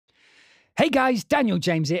Hey guys, Daniel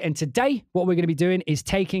James here, and today what we're going to be doing is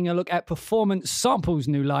taking a look at Performance Sample's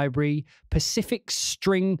new library, Pacific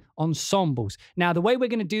String Ensembles. Now, the way we're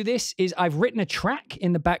going to do this is I've written a track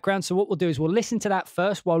in the background, so what we'll do is we'll listen to that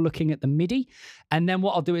first while looking at the MIDI, and then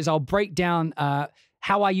what I'll do is I'll break down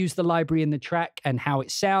how I use the library in the track and how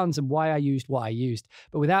it sounds and why I used what I used.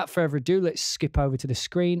 But without further ado, let's skip over to the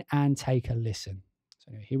screen and take a listen. So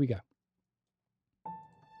anyway, here we go.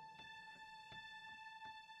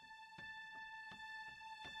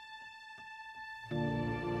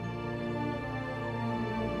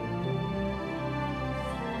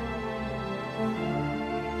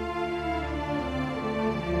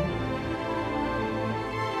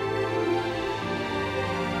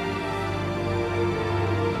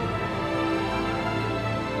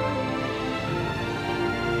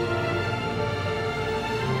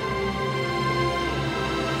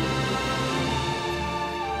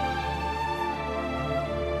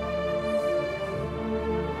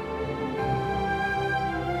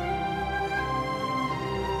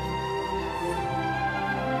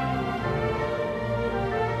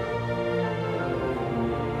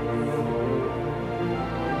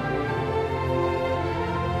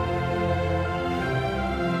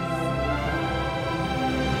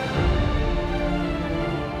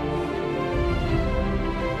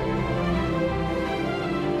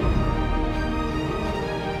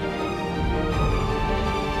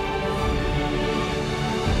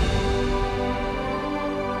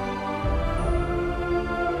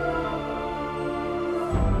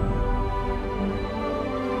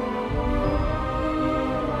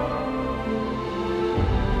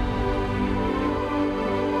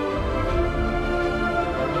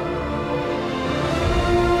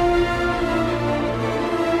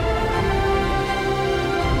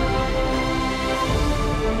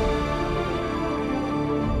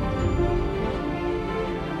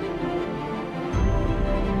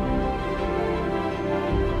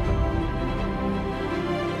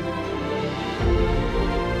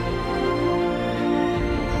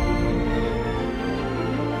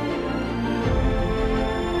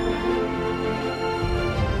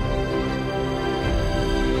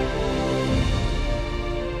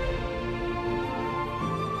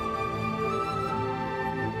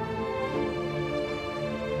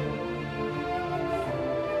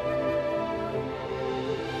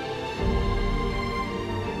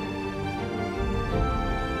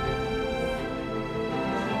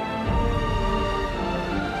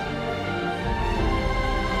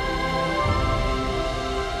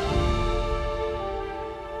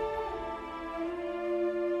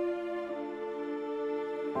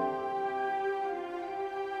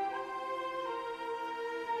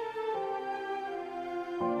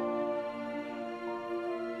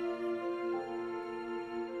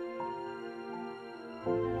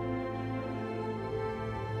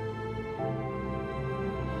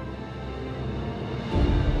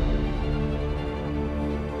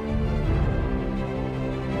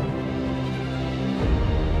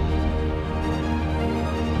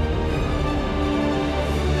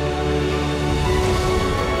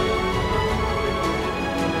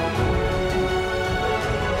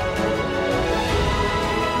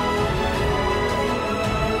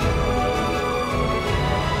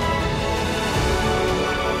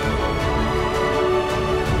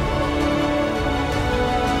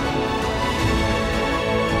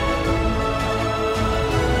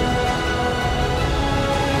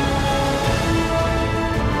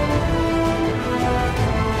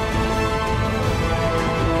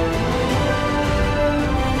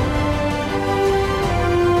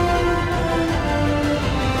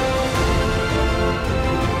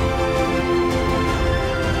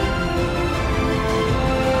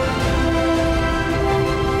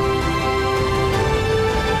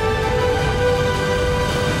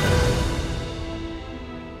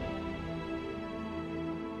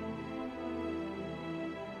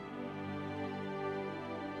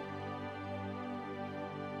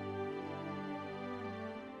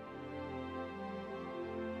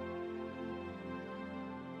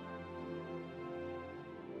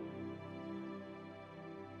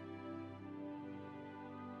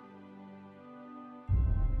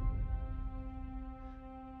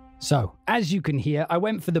 So, as you can hear, I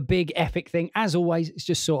went for the big epic thing. As always, it's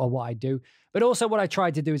just sort of what I do. But also what I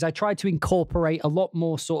tried to do is I tried to incorporate a lot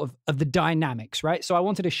more sort of the dynamics, right? So I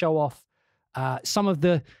wanted to show off some of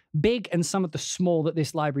the big and some of the small that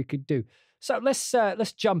this library could do. So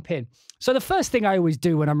let's jump in. So the first thing I always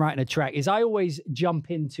do when I'm writing a track is I always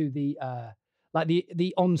jump into the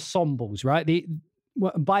ensembles, right?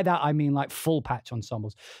 By that I mean like full patch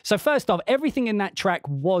ensembles. So first off, everything in that track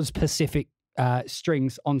was Pacific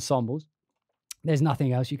strings ensembles. There's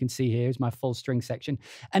nothing else you can see here is my full string section.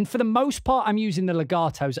 And for the most part, I'm using the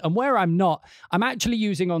legatos. And where I'm not, I'm actually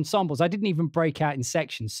using ensembles. I didn't even break out in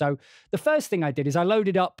sections. So the first thing I did is I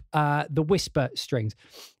loaded up the whisper strings.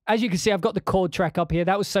 As you can see, I've got the chord track up here.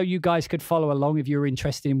 That was so you guys could follow along if you were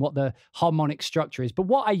interested in what the harmonic structure is. But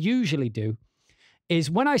what I usually do is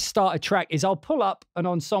when I start a track is I'll pull up an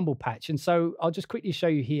ensemble patch. And so I'll just quickly show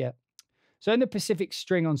you here. So in the Pacific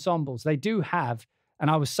String ensembles, they do have, and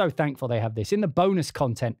I was so thankful they have this. In the bonus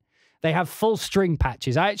content, they have full string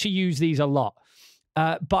patches. I actually use these a lot.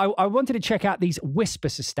 But I wanted to check out these whisper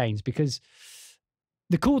sustains because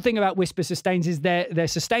the cool thing about whisper sustains is they're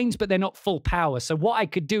sustains, but they're not full power. So what I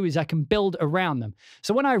could do is I can build around them.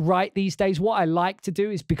 So when I write these days, what I like to do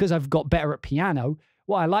is, because I've got better at piano,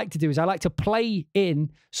 what I like to do is I like to play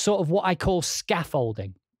in sort of what I call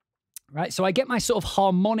scaffolding, right? So I get my sort of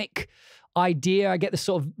harmonic idea. I get the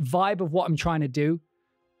sort of vibe of what I'm trying to do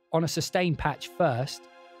on a sustain patch first,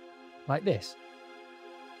 like this.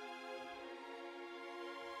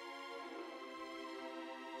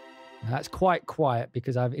 Now that's quite quiet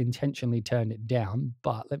because I've intentionally turned it down,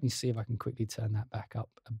 but let me see if I can quickly turn that back up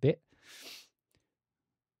a bit.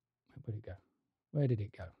 Where did it go? Where did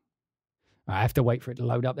it go? I have to wait for it to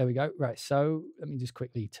load up. There we go. Right, so let me just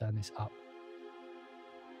quickly turn this up.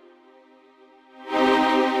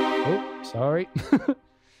 Oh, sorry.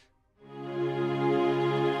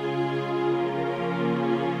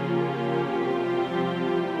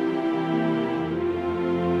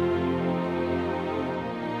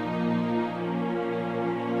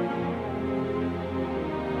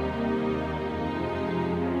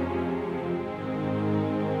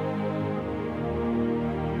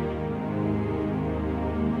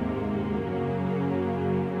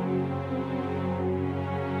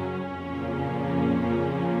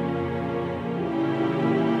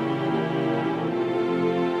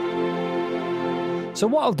 So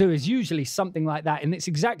what I'll do is usually something like that, and it's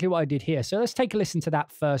exactly what I did here. So let's take a listen to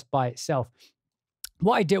that first by itself.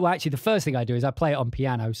 What I do, well, actually, the first thing I do is I play it on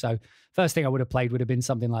piano. So first thing I would have played would have been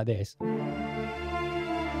something like this.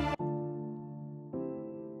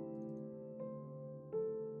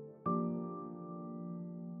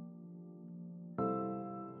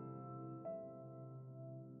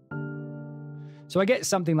 So I get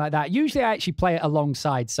something like that. Usually I actually play it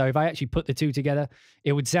alongside. So if I actually put the two together,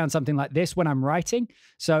 it would sound something like this when I'm writing.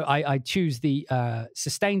 So I choose the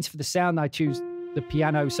sustains for the sound. I choose the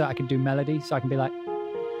piano so I can do melody. So I can be like.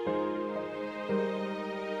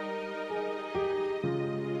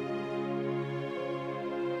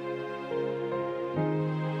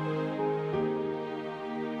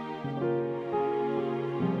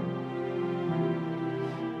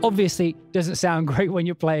 Obviously, doesn't sound great when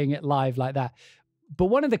you're playing it live like that. But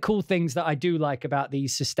one of the cool things that I do like about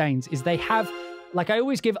these sustains is they have, like I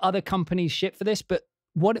always give other companies shit for this, but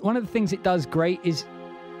one of the things it does great is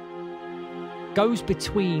goes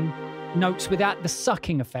between notes without the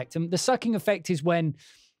sucking effect. And the sucking effect is when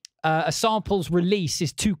a sample's release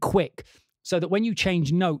is too quick, so that when you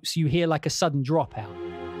change notes, you hear like a sudden dropout.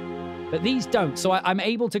 But these don't. So I'm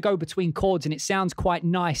able to go between chords and it sounds quite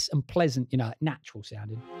nice and pleasant, you know, natural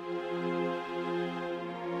sounding.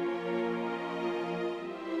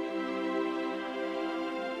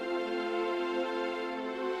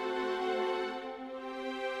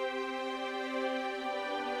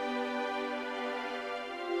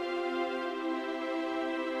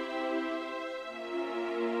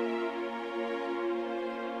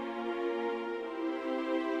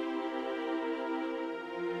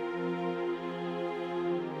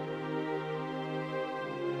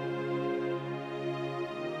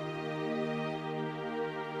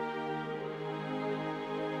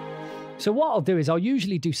 So what I'll do is I'll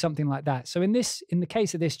usually do something like that. So in the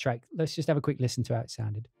case of this track, let's just have a quick listen to how it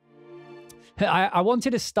sounded. I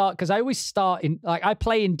wanted to start, because I always start in, like I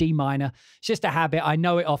play in D minor. It's just a habit. I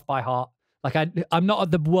know it off by heart. Like I'm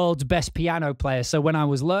not the world's best piano player. So when I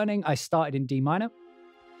was learning, I started in D minor.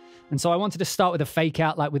 And so I wanted to start with a fake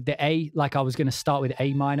out, like with the A, like I was going to start with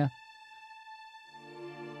A minor.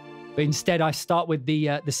 But instead I start with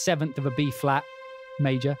the seventh of a B flat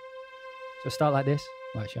major. So I start like this.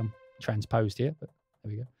 Well, actually, I'm transposed here, but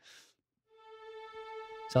there we go.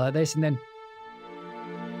 So like this, and then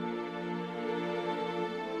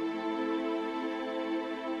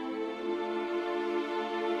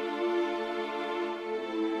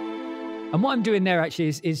and what I'm doing there actually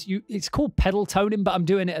is it's called pedal toning, but I'm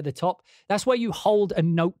doing it at the top. That's where you hold a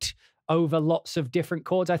note over lots of different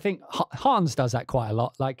chords. I think Hans does that quite a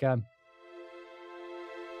lot. Like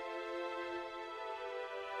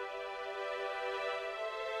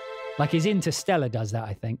his Interstellar does that,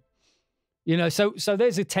 I think. You know, so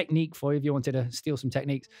there's a technique for you if you wanted to steal some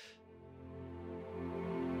techniques.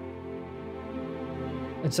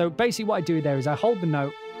 And so basically what I do there is I hold the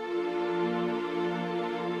note.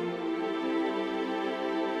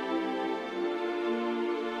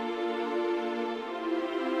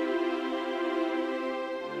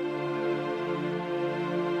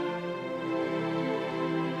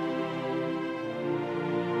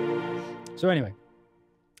 So anyway,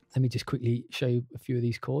 let me just quickly show you a few of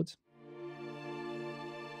these chords.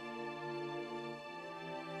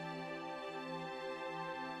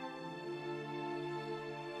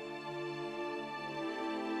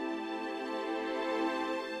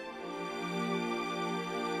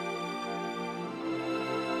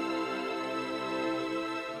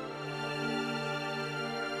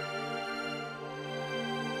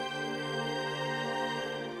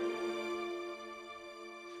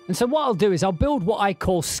 And so what I'll do is I'll build what I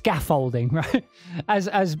call scaffolding, right?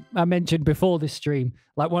 As I mentioned before this stream,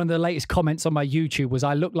 like one of the latest comments on my YouTube was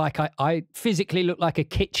I look like I physically look like a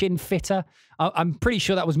kitchen fitter. I'm pretty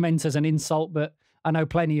sure that was meant as an insult, but I know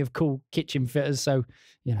plenty of cool kitchen fitters. So,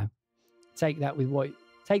 you know, take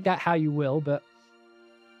that how you will. But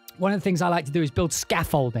one of the things I like to do is build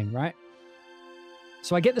scaffolding, right?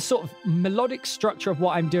 So I get the sort of melodic structure of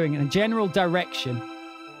what I'm doing in a general direction.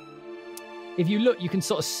 If you look, you can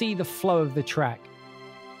sort of see the flow of the track.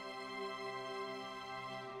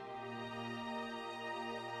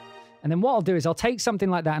 And then what I'll do is I'll take something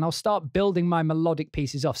like that and I'll start building my melodic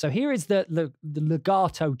pieces off. So here is the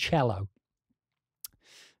legato cello,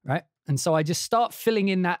 right? And so I just start filling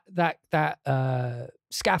in that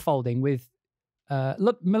scaffolding with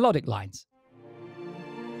melodic lines.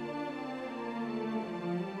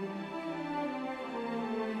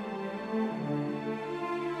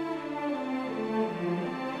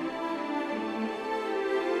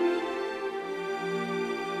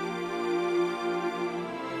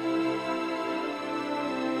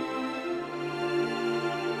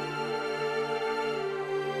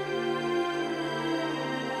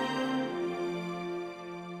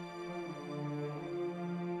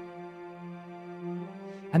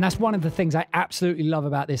 And that's one of the things I absolutely love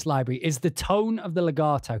about this library is the tone of the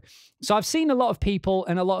legato. So I've seen a lot of people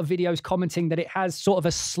and a lot of videos commenting that it has sort of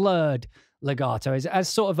a slurred legato, as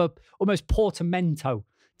sort of a almost portamento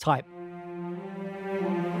type.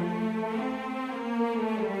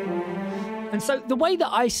 And so the way that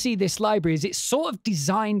I see this library is it's sort of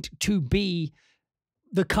designed to be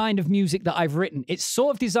the kind of music that I've written. It's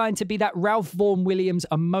sort of designed to be that Ralph Vaughan Williams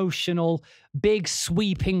emotional, big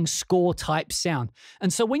sweeping score type sound.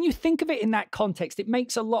 And so when you think of it in that context, it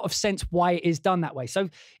makes a lot of sense why it is done that way. So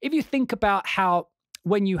if you think about how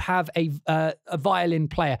when you have a violin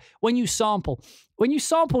player, when you sample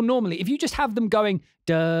normally, if you just have them going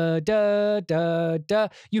da, da, da, da,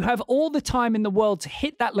 you have all the time in the world to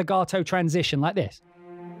hit that legato transition like this.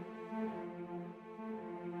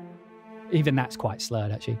 Even that's quite slurred,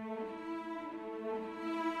 actually.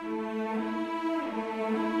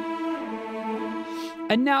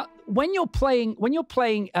 And now, when you're playing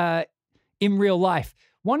in real life,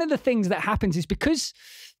 one of the things that happens is because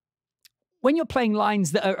when you're playing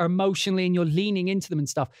lines that are emotionally and you're leaning into them and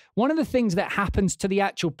stuff, one of the things that happens to the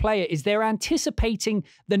actual player is they're anticipating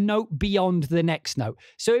the note beyond the next note.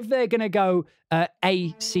 So if they're going to go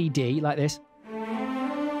A, C, D like this,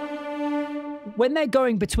 when they're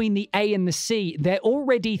going between the A and the C, they're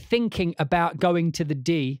already thinking about going to the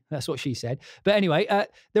D. That's what she said. But anyway,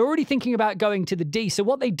 they're already thinking about going to the D. So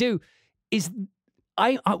what they do is,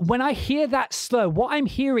 when I hear that slur, what I'm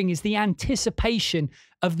hearing is the anticipation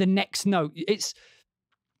of the next note.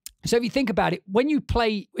 So if you think about it,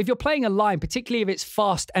 if you're playing a line, particularly if it's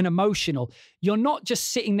fast and emotional, you're not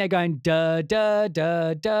just sitting there going da da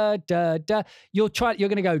da da da da. You're going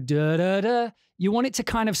to go da da da. You want it to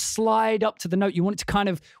kind of slide up to the note. You want it to kind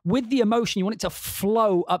of, with the emotion, you want it to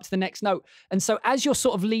flow up to the next note. And so as you're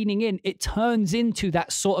sort of leaning in, it turns into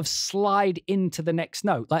that sort of slide into the next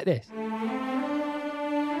note like this.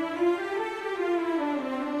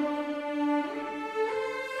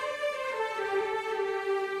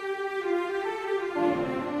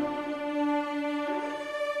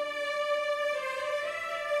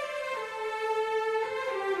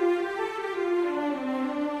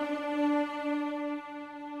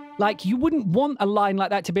 Like, you wouldn't want a line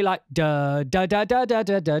like that to be like, da, da, da, da, da,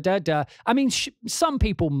 da, da, da, da. I mean, some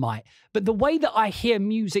people might, but the way that I hear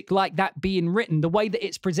music like that being written, the way that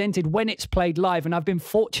it's presented when it's played live, and I've been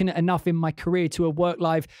fortunate enough in my career to have worked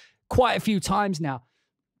live quite a few times now,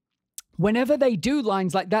 whenever they do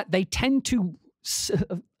lines like that, they tend to,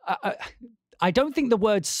 I don't think the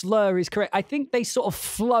word slur is correct. I think they sort of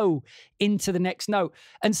flow into the next note.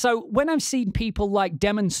 And so when I've seen people like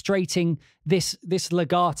demonstrating this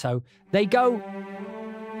legato, they go...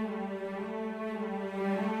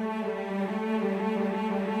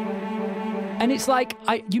 And it's like,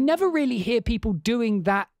 you never really hear people doing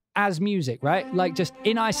that as music, right? Like just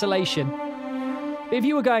in isolation. But if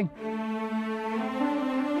you were going...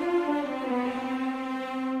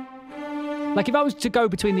 Like if I was to go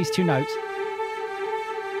between these two notes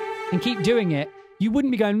and keep doing it, you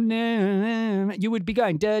wouldn't be going, nah, you would be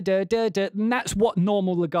going, da, da, da, da. And that's what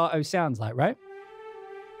normal legato sounds like, right?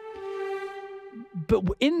 But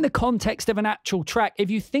in the context of an actual track,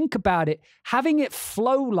 if you think about it, having it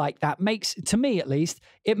flow like that makes, to me at least,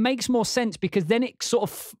 it makes more sense because then it sort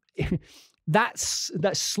of, that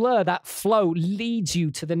slur, that flow leads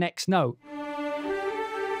you to the next note.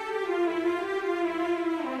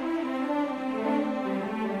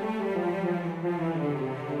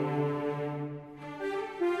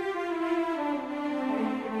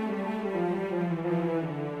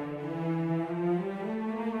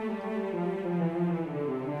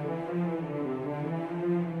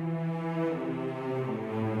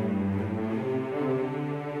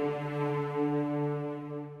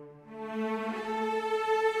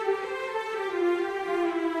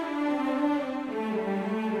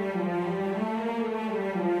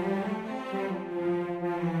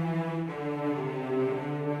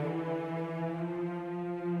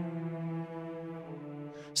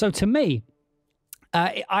 So to me,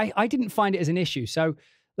 I didn't find it as an issue. So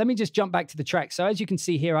let me just jump back to the track. So as you can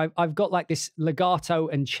see here, I've got like this legato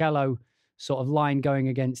and cello sort of line going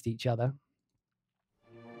against each other.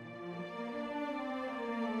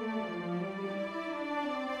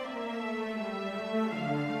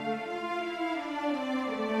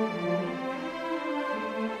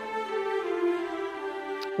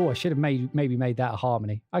 Oh, I should have maybe made that a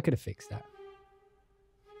harmony. I could have fixed that.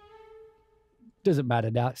 Doesn't matter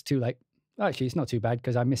now, it's too late. Actually, it's not too bad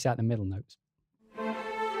because I miss out the middle notes.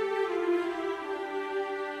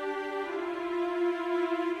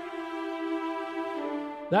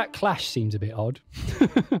 That clash seems a bit odd.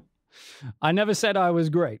 I never said I was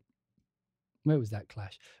great. Where was that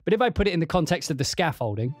clash? But if I put it in the context of the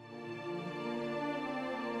scaffolding...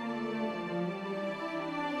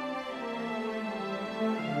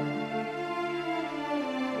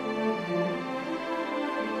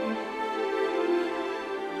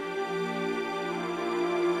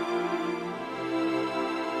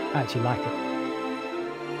 I actually like it.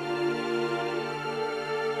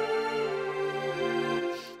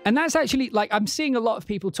 And that's actually, like, I'm seeing a lot of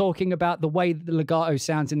people talking about the way that the legato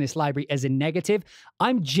sounds in this library as a negative.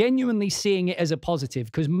 I'm genuinely seeing it as a positive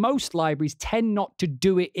because most libraries tend not to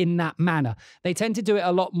do it in that manner. They tend to do it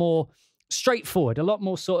a lot more straightforward, a lot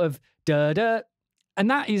more sort of da-da, and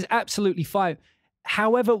that is absolutely fine.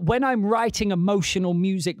 However, when I'm writing emotional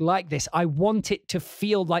music like this, I want it to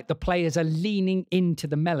feel like the players are leaning into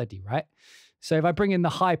the melody, right? So if I bring in the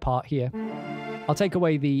high part here, I'll take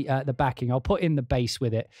away the backing. I'll put in the bass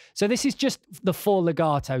with it. So this is just the four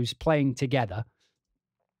legatos playing together.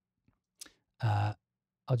 I'll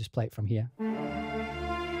just play it from here.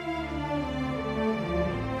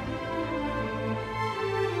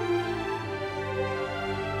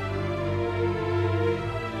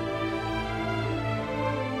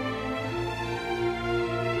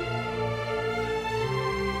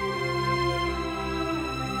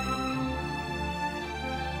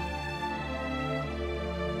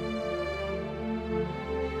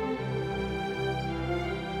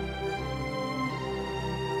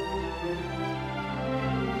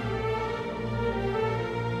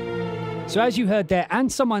 So as you heard there, and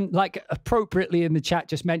someone like appropriately in the chat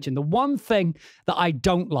just mentioned, the one thing that I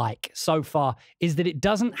don't like so far is that it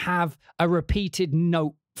doesn't have a repeated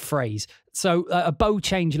note phrase. So a bow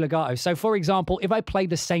change legato. So for example, if I play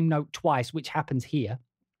the same note twice, which happens here,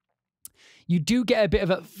 you do get a bit of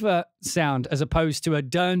a f sound as opposed to a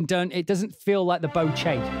dun dun. It doesn't feel like the bow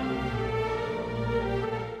change.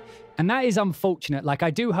 And that is unfortunate. Like, I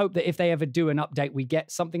do hope that if they ever do an update, we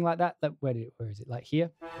get something like that. Where is it? Like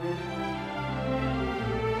here?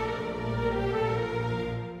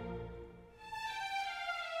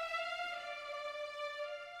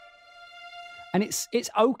 And it's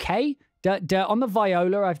okay. On the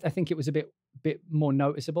viola, I think it was a bit more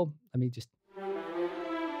noticeable. Let me just...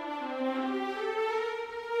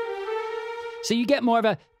 So you get more of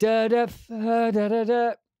a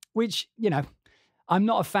da-da-da-da-da, which, you know, I'm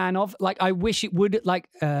not a fan of. Like, I wish it would, like,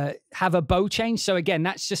 have a bow change. So again,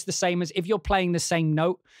 that's just the same as if you're playing the same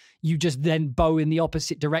note, you just then bow in the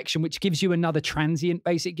opposite direction, which gives you another transient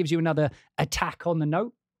bass. It gives you another attack on the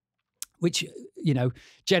note, which, you know,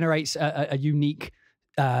 generates a unique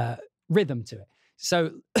rhythm to it.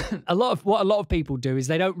 So what a lot of people do is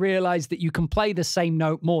they don't realize that you can play the same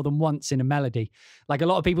note more than once in a melody. Like a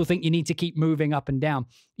lot of people think you need to keep moving up and down.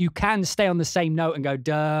 You can stay on the same note and go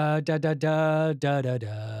da da da da da da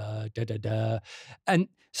da da da da. And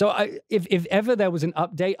so if ever there was an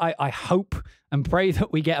update, I hope and pray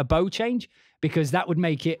that we get a bow change, because that would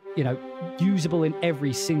make it, you know, usable in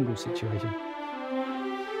every single situation.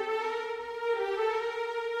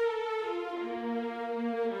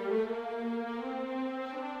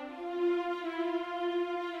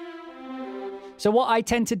 So what I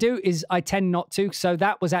tend to do is I tend not to. So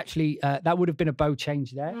that was actually, that would have been a bow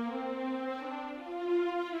change there.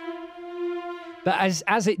 But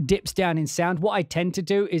as it dips down in sound, what I tend to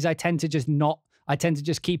do is I tend to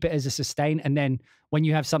just keep it as a sustain. And then when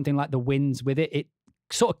you have something like the winds with it, it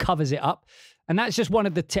sort of covers it up. And that's just one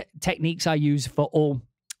of the techniques I use for all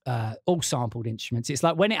sampled instruments. It's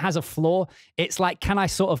like when it has a flaw, it's like, can I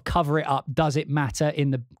sort of cover it up? Does it matter in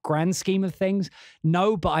the grand scheme of things?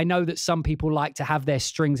 No, but I know that some people like to have their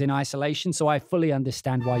strings in isolation, so I fully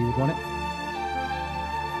understand why you would want it.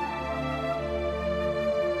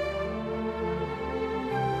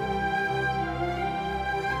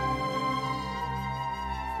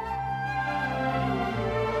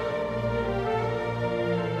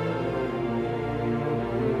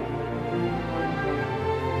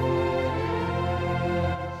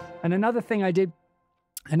 And another thing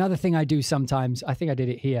I do sometimes, I think I did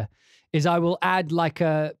it here, is I will add like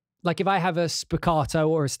if I have a spiccato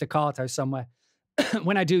or a staccato somewhere,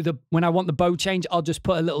 when I want the bow change, I'll just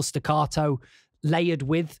put a little staccato layered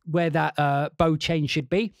with where that bow change should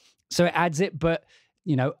be. So it adds it, but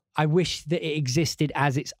you know, I wish that it existed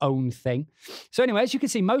as its own thing. So anyway, as you can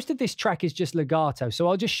see, most of this track is just legato. So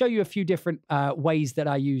I'll just show you a few different ways that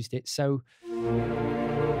I used it. So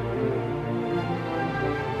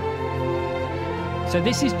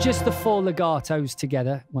this is just the 4 legatos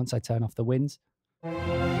together once I turn off the winds.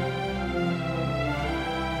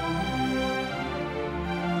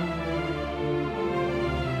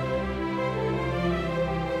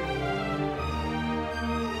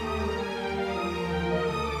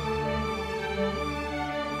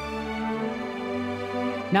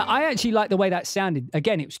 Now, I actually like the way that sounded.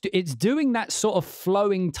 Again, it's doing that sort of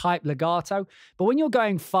flowing type legato, but when you're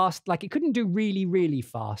going fast, like it couldn't do really, really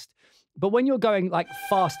fast. But when you're going like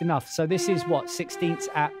fast enough, so this is what, 16ths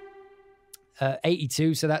at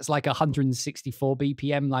 82, so that's like 164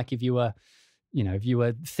 BPM, like if you were, you know, if you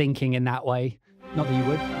were thinking in that way, not that you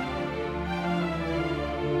would.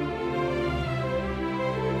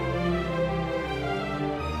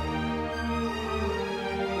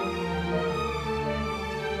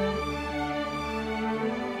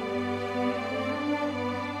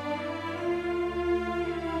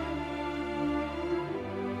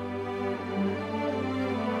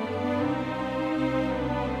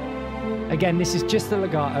 Again, this is just the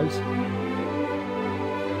legatos.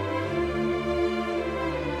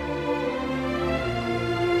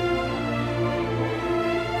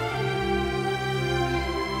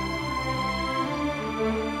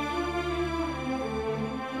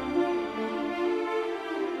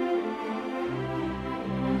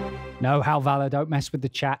 No, Hal Valor, don't mess with the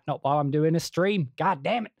chat. Not while I'm doing a stream. God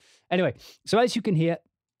damn it. Anyway, so as you can hear,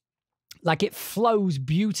 like it flows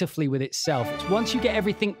beautifully with itself. It's once you get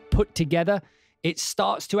everything put together, it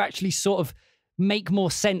starts to actually sort of make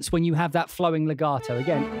more sense when you have that flowing legato.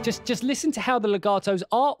 Again, just listen to how the legatos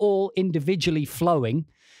are all individually flowing,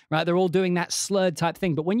 right? They're all doing that slurred type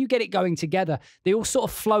thing. But when you get it going together, they all sort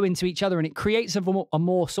of flow into each other and it creates a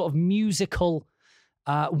more sort of musical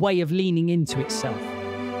way of leaning into itself.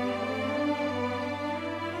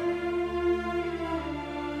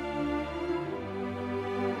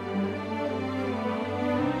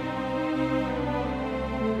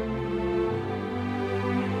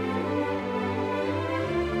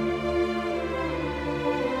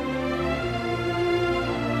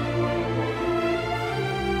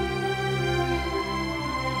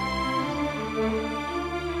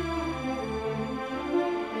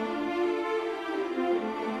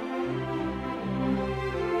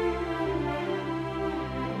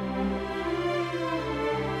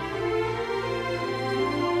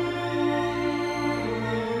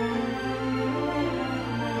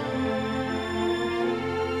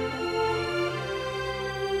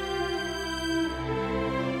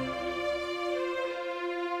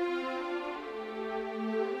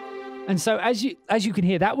 And so as you can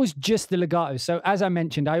hear, that was just the legato. So as I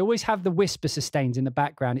mentioned, I always have the whisper sustains in the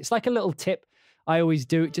background. It's like a little tip I always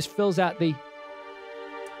do. It just fills out the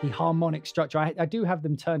the harmonic structure. I do have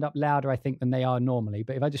them turned up louder, I think, than they are normally.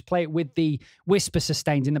 But if I just play it with the whisper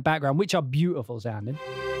sustains in the background, which are beautiful sounding.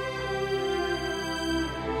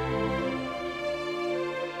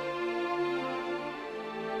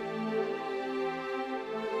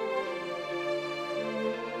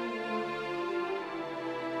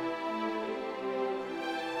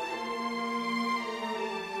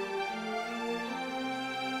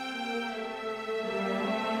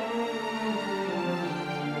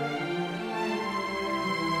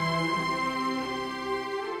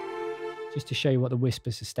 Just to show you what the whisper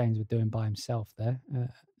sustains were doing by himself there.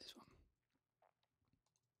 This one.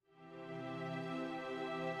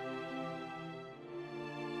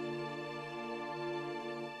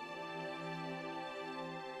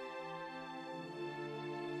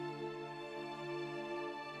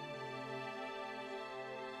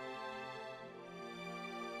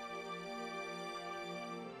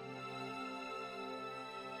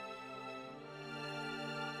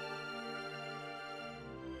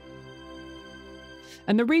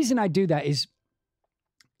 And the reason I do that is,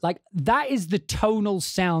 like, that is the tonal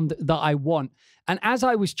sound that I want. And as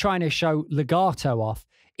I was trying to show legato off,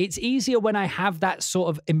 it's easier when I have that sort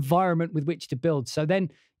of environment with which to build. So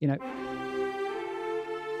then, you know.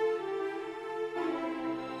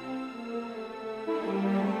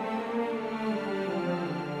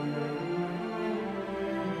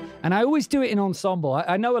 And I always do it in ensemble.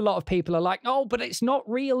 I know a lot of people are like, oh, but it's not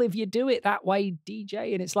real if you do it that way,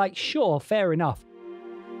 DJ. And it's like, sure, fair enough.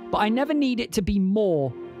 But I never need it to be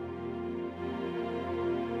more.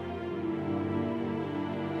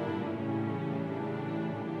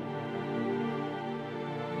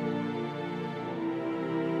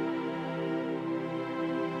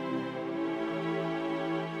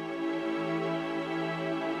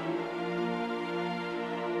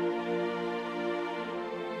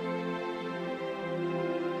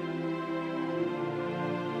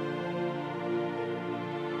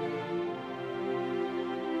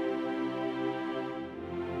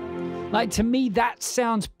 Like, to me, that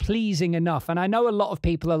sounds pleasing enough. And I know a lot of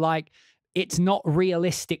people are like, it's not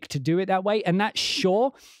realistic to do it that way. And that's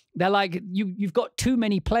sure. They're like, you've got too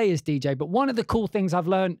many players, DJ. But one of the cool things I've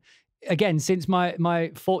learned, again, since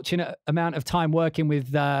my fortunate amount of time working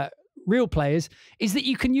with real players, is that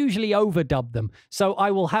you can usually overdub them. So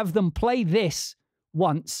I will have them play this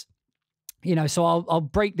once, you know, so I'll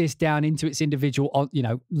break this down into its individual, you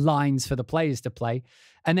know, lines for the players to play,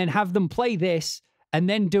 and then have them play this, and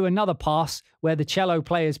then do another pass where the cello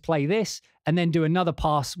players play this, and then do another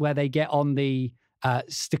pass where they get on the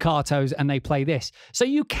staccatos and they play this. So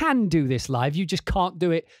you can do this live. You just can't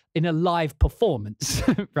do it in a live performance,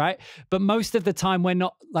 right? But most of the time we're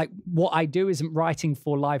not, like, what I do isn't writing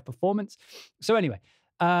for live performance. So anyway,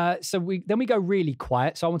 so we go really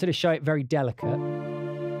quiet. So I wanted to show it very delicate.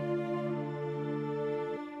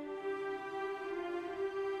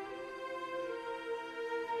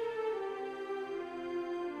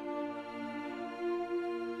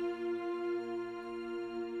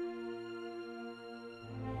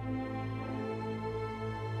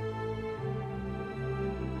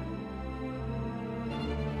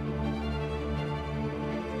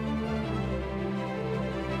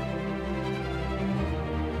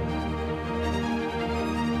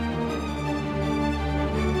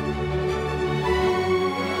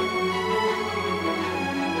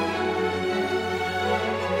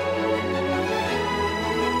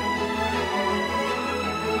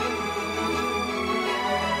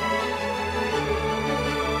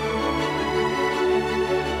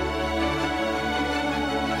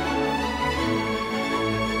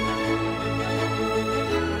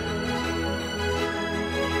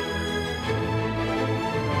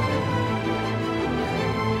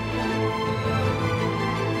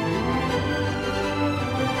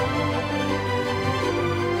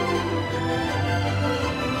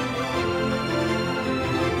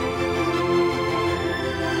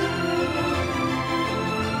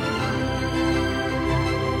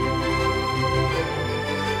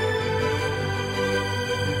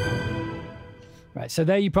 So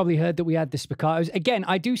there you probably heard that we had the spiccatos. Again,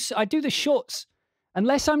 I do the shorts.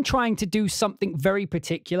 Unless I'm trying to do something very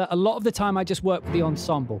particular, a lot of the time I just work with the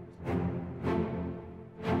ensemble.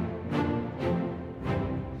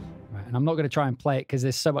 Right, and I'm not going to try and play it because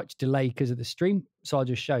there's so much delay because of the stream. So I'll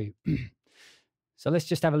just show you. So let's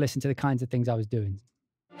just have a listen to the kinds of things I was doing.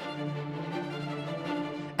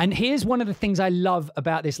 And here's one of the things I love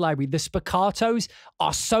about this library. The spiccatos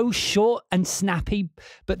are so short and snappy,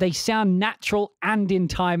 but they sound natural and in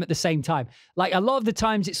time at the same time. Like a lot of the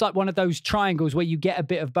times it's like one of those triangles where you get a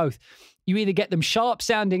bit of both. You either get them sharp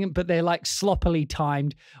sounding, but they're like sloppily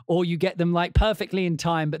timed, or you get them like perfectly in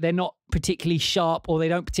time, but they're not particularly sharp, or they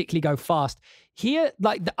don't particularly go fast. Here,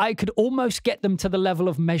 like I could almost get them to the level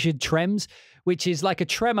of measured trems, which is like a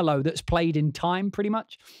tremolo that's played in time pretty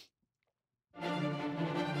much.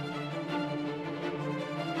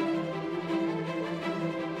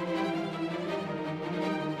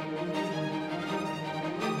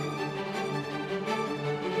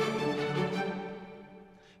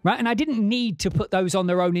 Right. And I didn't need to put those on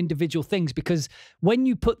their own individual things, because when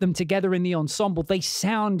you put them together in the ensemble, they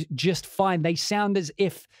sound just fine. They sound as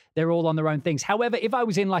if they're all on their own things. However, if I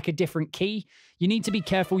was in like a different key, you need to be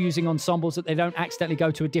careful using ensembles that they don't accidentally go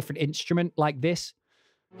to a different instrument like this.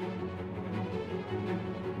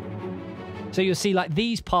 So you'll see like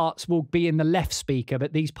these parts will be in the left speaker,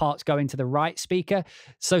 but these parts go into the right speaker.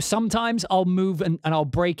 So sometimes I'll move and I'll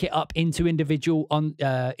break it up into individual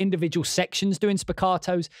sections doing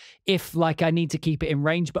spiccatos if like I need to keep it in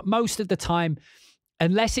range. But most of the time,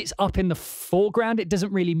 unless it's up in the foreground, it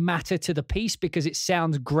doesn't really matter to the piece because it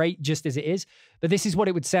sounds great just as it is. But this is what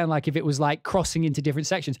it would sound like if it was like crossing into different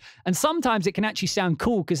sections. And sometimes it can actually sound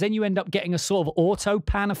cool because then you end up getting a sort of auto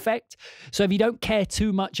pan effect. So if you don't care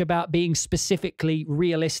too much about being specifically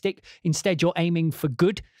realistic, instead you're aiming for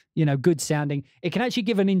good, you know, good sounding, it can actually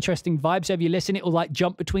give an interesting vibe. So if you listen, it will like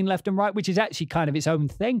jump between left and right, which is actually kind of its own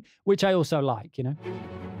thing, which I also like, you know.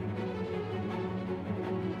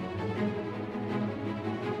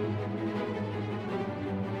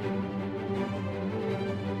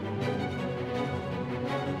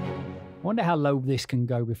 I wonder how low this can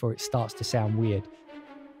go before it starts to sound weird.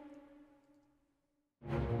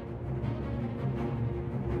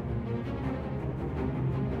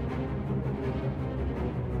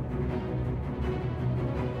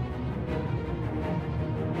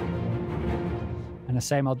 And the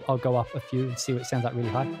same, I'll go up a few and see what it sounds like really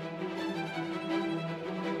high.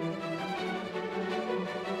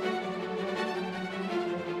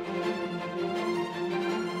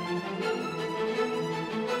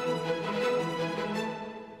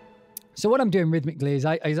 So what I'm doing rhythmically is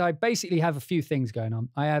I basically have a few things going on.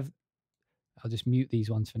 I'll just mute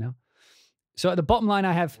these ones for now. So at the bottom line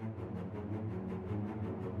I have,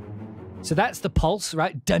 so that's the pulse,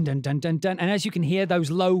 right? Dun, dun, dun, dun, dun. And as you can hear, the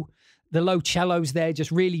low cellos there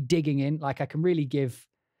just really digging in. Like I can really give,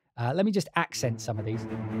 let me just accent some of these.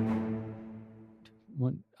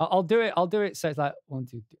 I'll do it. So it's like 1,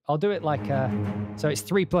 2, 3. I'll do it like, so it's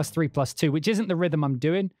 3 + 3 + 2, which isn't the rhythm I'm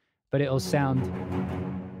doing, but it'll sound,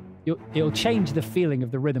 it'll change the feeling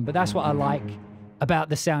of the rhythm. But that's what I like about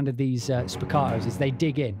the sound of these spiccatos, is they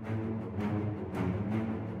dig in.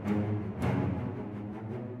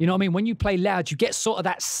 You know what I mean? When you play loud, you get sort of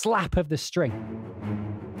that slap of the string.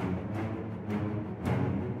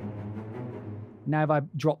 Now if I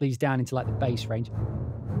drop these down into like the bass range.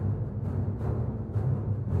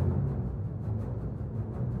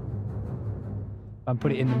 And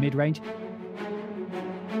put it in the mid range.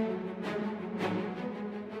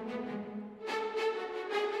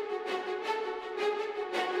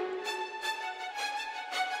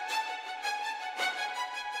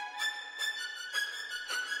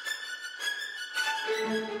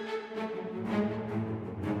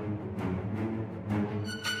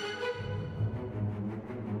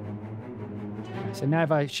 So now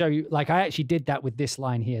if I show you, like I actually did that with this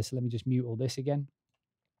line here. So let me just mute all this again.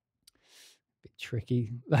 Bit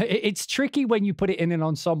tricky. It's tricky when you put it in an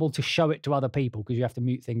ensemble to show it to other people because you have to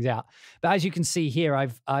mute things out. But as you can see here,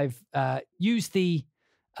 I've used the,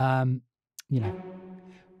 you know,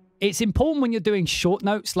 it's important when you're doing short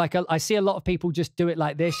notes. Like I see a lot of people just do it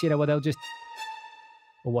like this, you know, where they'll just,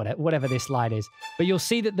 or whatever this line is. But you'll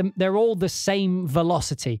see that they're all the same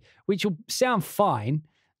velocity, which will sound fine,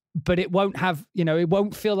 but it won't have, you know, it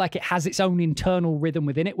won't feel like it has its own internal rhythm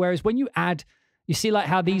within it. Whereas when you add, you see like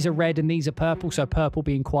how these are red and these are purple. So purple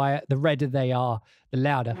being quiet, the redder they are, the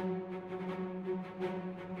louder.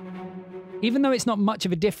 Even though it's not much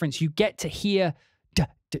of a difference, you get to hear da,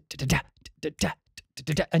 da, da, da, da, da,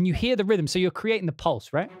 da, da, and you hear the rhythm. So you're creating the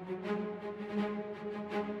pulse, right?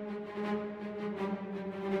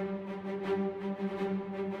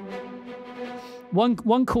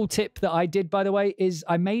 One cool tip that I did, by the way, is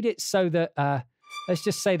I made it so that, let's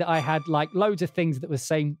just say that I had like loads of things that were the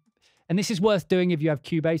same. And this is worth doing if you have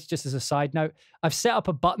Cubase, just as a side note. I've set up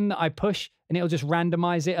a button that I push and it'll just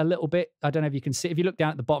randomize it a little bit. I don't know if you can see. If you look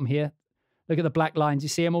down at the bottom here, look at the black lines. You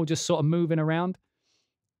see them all just sort of moving around.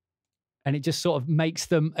 And it just sort of makes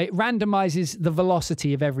them, it randomizes the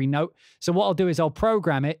velocity of every note. So what I'll do is I'll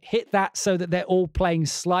program it, hit that so that they're all playing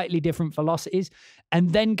slightly different velocities,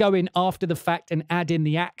 and then go in after the fact and add in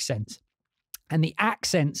the accents. And the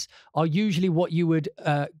accents are usually what you would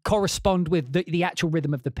correspond with the actual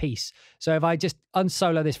rhythm of the piece. So if I just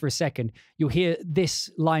unsolo this for a second, you'll hear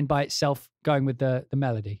this line by itself going with the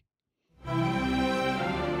melody.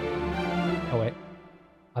 Oh, wait.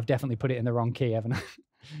 I've definitely put it in the wrong key, haven't I?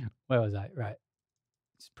 Where was I? Right.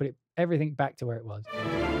 Let's put everything back to where it was.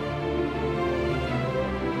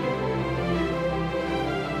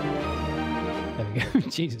 There we go.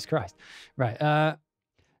 Jesus Christ. Right.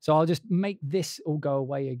 So I'll just make this all go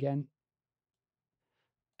away again.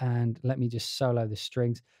 And let me just solo the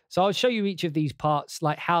strings. So I'll show you each of these parts,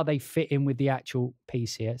 like how they fit in with the actual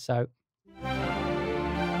piece here. So.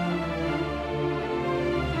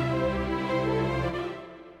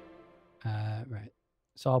 Right.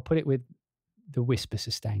 So I'll put it with the whisper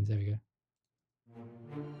sustains. There we go.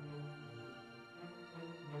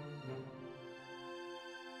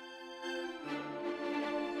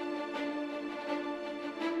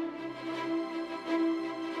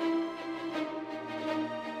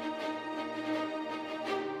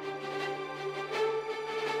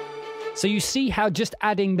 So you see how just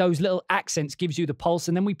adding those little accents gives you the pulse,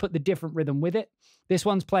 and then we put the different rhythm with it. This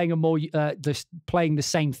one's playing a more, just playing the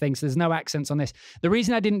same thing, so there's no accents on this. The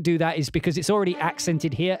reason I didn't do that is because it's already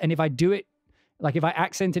accented here, and if I do it, like if I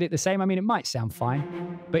accented it the same, I mean, it might sound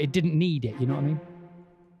fine, but it didn't need it, you know what I mean?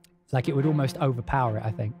 Like it would almost overpower it,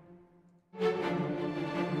 I think.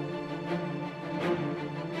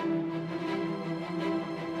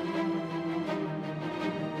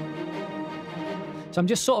 So I'm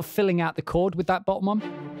just sort of filling out the chord with that bottom one.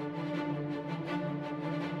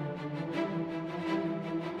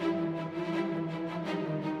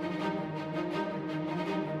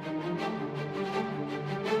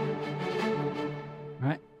 All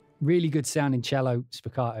right, really good sounding cello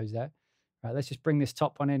spiccatos there. All right, let's just bring this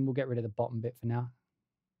top one in. We'll get rid of the bottom bit for now.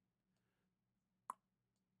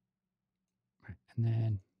 Right, and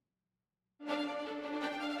then...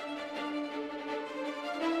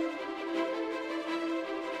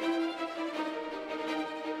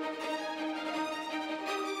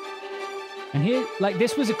 And here, like,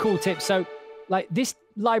 this was a cool tip. So, like, this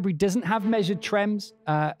library doesn't have measured trems,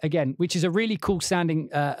 again, which is a really cool sounding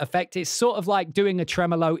effect. It's sort of like doing a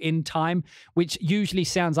tremolo in time, which usually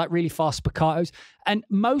sounds like really fast spiccatos. And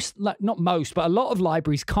most, like, not most, but a lot of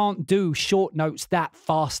libraries can't do short notes that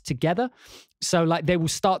fast together. So, like, they will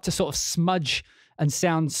start to sort of smudge and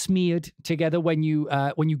sound smeared together when you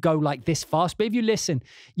go like this fast. But if you listen,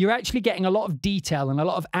 you're actually getting a lot of detail and a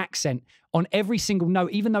lot of accent on every single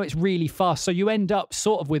note, even though it's really fast. So you end up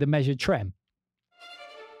sort of with a measured trem.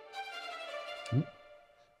 Ooh,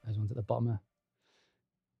 there's one's at the bottom there.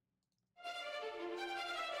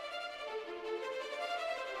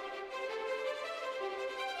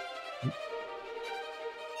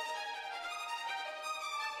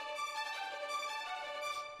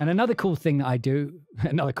 And another cool thing that I do,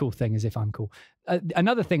 another cool thing as if I'm cool.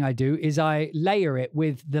 Another thing I do is I layer it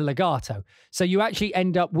with the legato. So you actually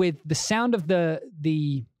end up with the sound of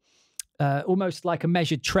the almost like a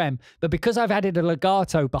measured trem. But because I've added a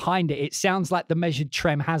legato behind it, it sounds like the measured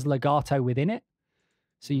trem has legato within it.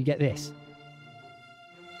 So you get this.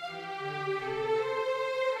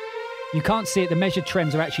 You can't see it. The measured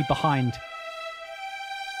trems are actually behind.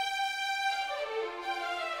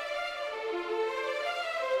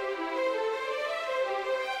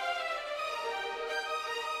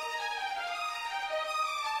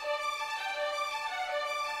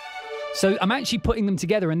 So I'm actually putting them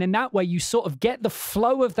together, and then that way you sort of get the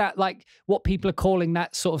flow of that, like what people are calling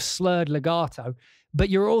that sort of slurred legato, but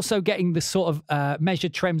you're also getting the sort of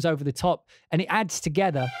measured trems over the top, and it adds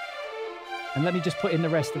together. And let me just put in the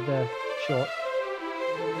rest of the short.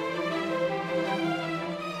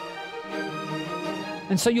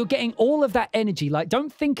 And so you're getting all of that energy. Like,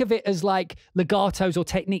 don't think of it as like legatos or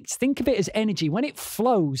techniques. Think of it as energy. When it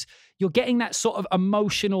flows, you're getting that sort of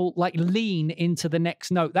emotional, like, lean into the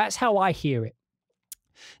next note. That's how I hear it.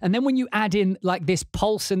 And then when you add in like this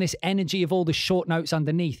pulse and this energy of all the short notes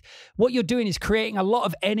underneath, what you're doing is creating a lot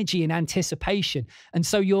of energy and anticipation. And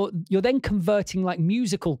so you're then converting like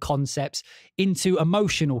musical concepts into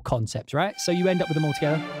emotional concepts, right? So you end up with them all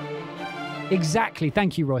together. Exactly.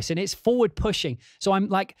 Thank you, Royce. And it's forward pushing. So I'm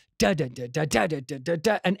like da da da da da da da da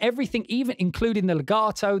da, and everything, even including the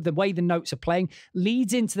legato, the way the notes are playing,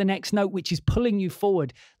 leads into the next note, which is pulling you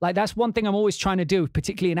forward. Like that's one thing I'm always trying to do,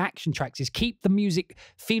 particularly in action tracks, is keep the music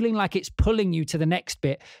feeling like it's pulling you to the next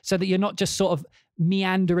bit, so that you're not just sort of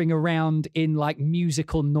meandering around in like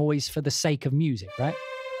musical noise for the sake of music, right?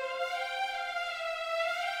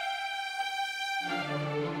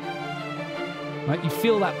 Right, you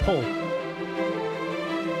feel that pull.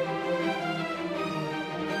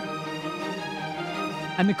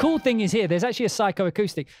 And the cool thing is here, there's actually a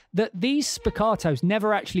psychoacoustic, that these spiccatos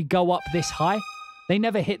never actually go up this high. They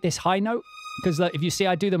never hit this high note. Because if you see,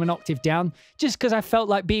 I do them an octave down, just because I felt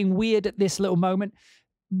like being weird at this little moment.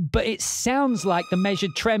 But it sounds like the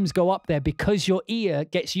measured trems go up there because your ear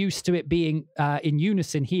gets used to it being in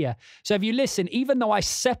unison here. So if you listen, even though I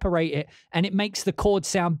separate it and it makes the chord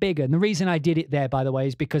sound bigger, and the reason I did it there, by the way,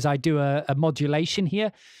 is because I do a modulation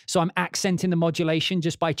here. So I'm accenting the modulation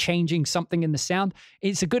just by changing something in the sound.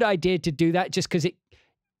 It's a good idea to do that just because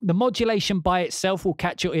the modulation by itself will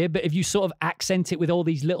catch your ear. But if you sort of accent it with all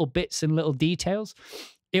these little bits and little details,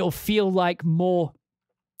 it'll feel like more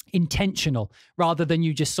intentional rather than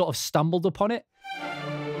you just sort of stumbled upon it.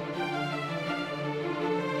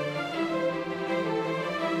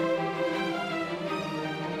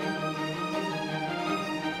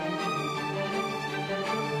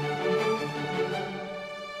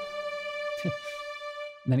 And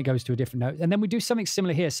then it goes to a different note. And then we do something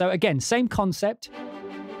similar here. So again, same concept.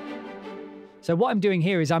 So what I'm doing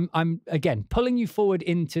here is I'm again, pulling you forward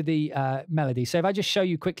into the melody. So if I just show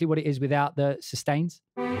you quickly what it is without the sustains.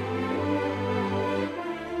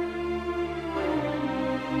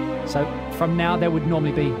 So from now, there would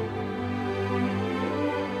normally be.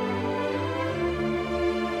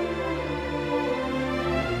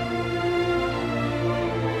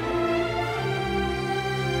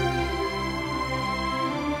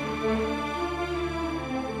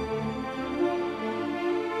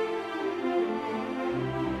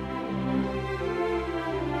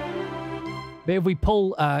 But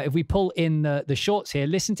if we pull in the shorts here,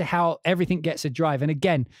 listen to how everything gets a drive. And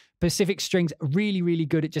again, Pacific Strings really, really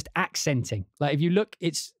good at just accenting. Like if you look,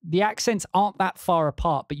 the accents aren't that far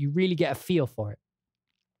apart, but you really get a feel for it.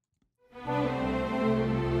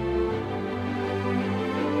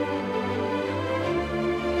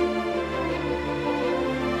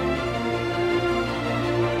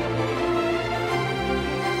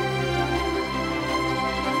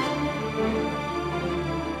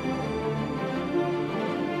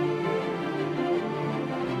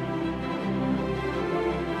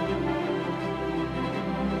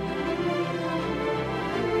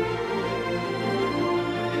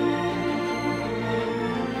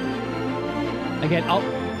 Again,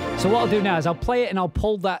 so what I'll do now is I'll play it and I'll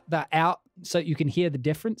pull that out so you can hear the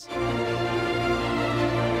difference.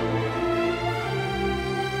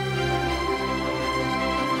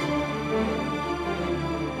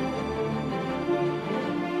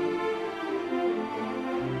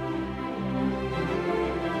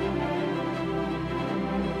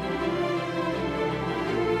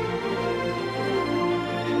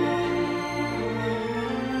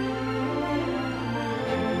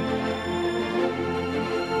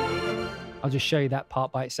 I'll just show you that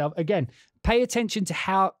part by itself. Again, pay attention to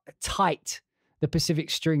how tight the Pacific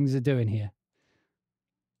Strings are doing here.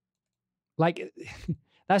 Like,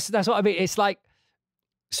 that's what I mean. It's like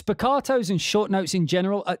spiccatos and short notes in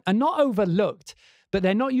general are not overlooked, but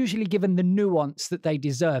they're not usually given the nuance that they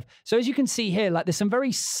deserve. So as you can see here, like there's some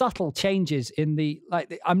very subtle changes in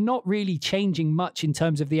I'm not really changing much in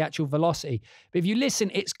terms of the actual velocity. But if you listen,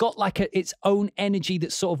 it's got like its own energy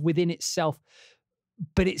that's sort of within itself,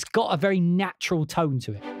 but it's got a very natural tone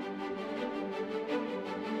to it.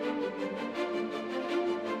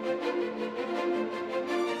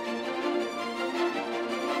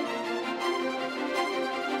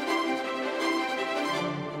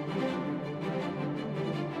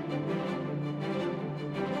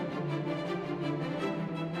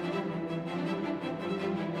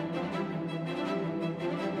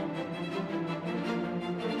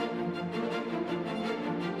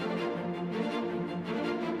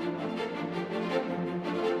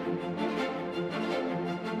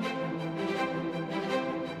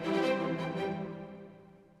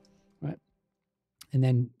 And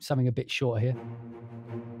then something a bit shorter here.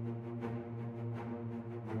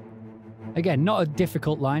 Again, not a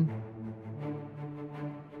difficult line.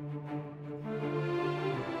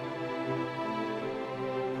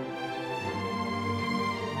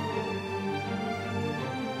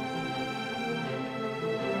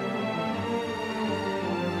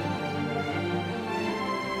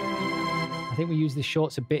 I think we use the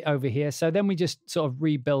shorts a bit over here. So then we just sort of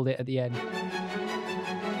rebuild it at the end.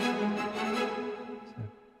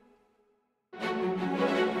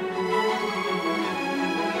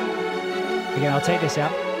 Again, I'll take this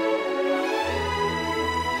out.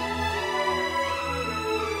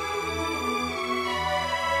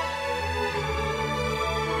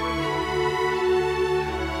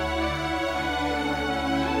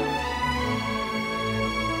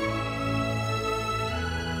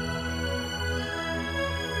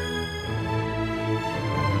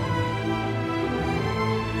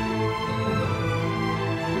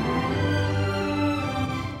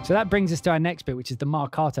 So that brings us to our next bit, which is the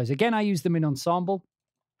marcatos. Again, I use them in ensemble,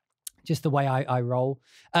 just the way I roll.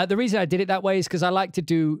 The reason I did it that way is because I like to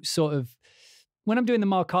do sort of, when I'm doing the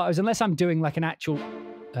marcatos, unless I'm doing like an actual,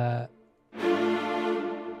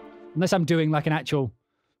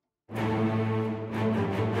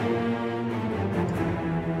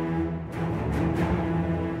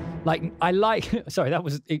 like I like, sorry, that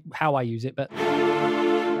was how I use it, but.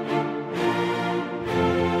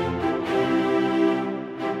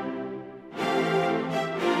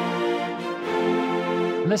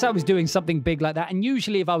 Unless I was doing something big like that. And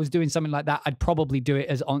usually if I was doing something like that, I'd probably do it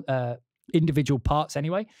as on individual parts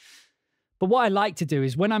anyway. But what I like to do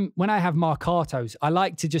is when I have marcatos, I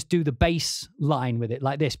like to just do the bass line with it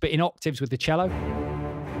like this, but in octaves with the cello.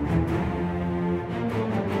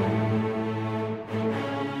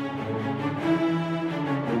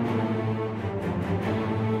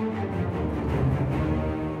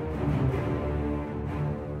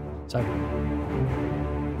 So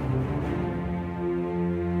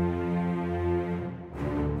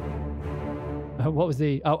what was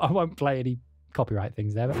the... Oh, I won't play any copyright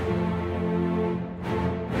things there, but...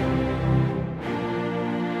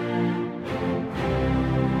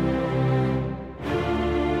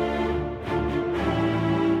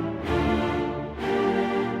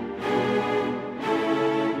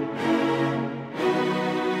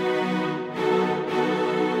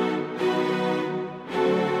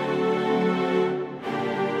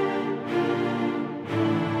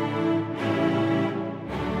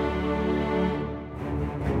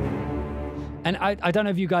 And I don't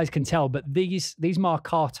know if you guys can tell, but these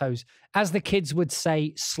marcatos, as the kids would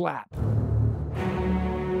say, slap. Oh,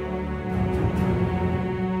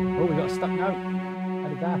 we got a stuck note. How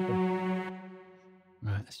did that happen?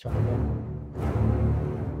 Right, let's try again.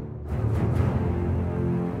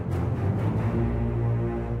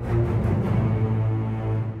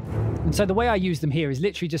 And so the way I use them here is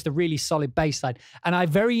literally just a really solid bass line. And I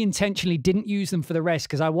very intentionally didn't use them for the rest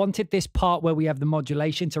because I wanted this part where we have the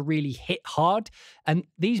modulation to really hit hard. And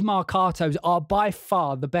these marcatos are by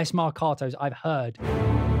far the best marcatos I've heard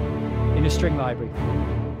in a string library.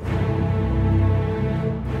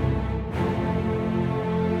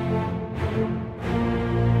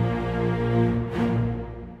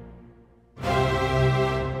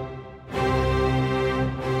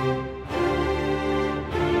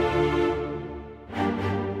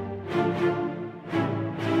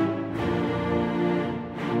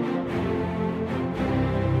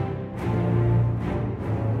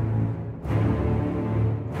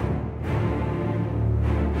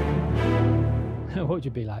 What would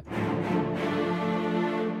you be like?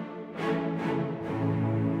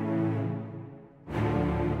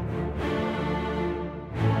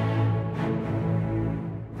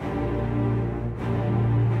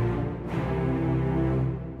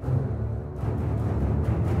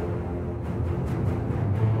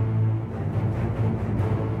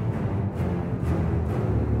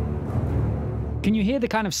 Can you hear the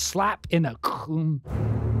kind of slap in the...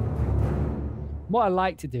 What I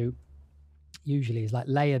like to do usually is like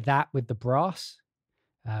layer that with the brass.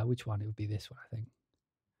 Which one? It would be this one, I think.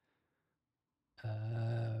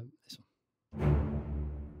 This one.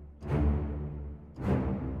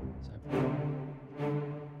 So,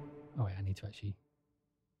 oh wait, I need to actually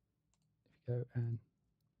go and.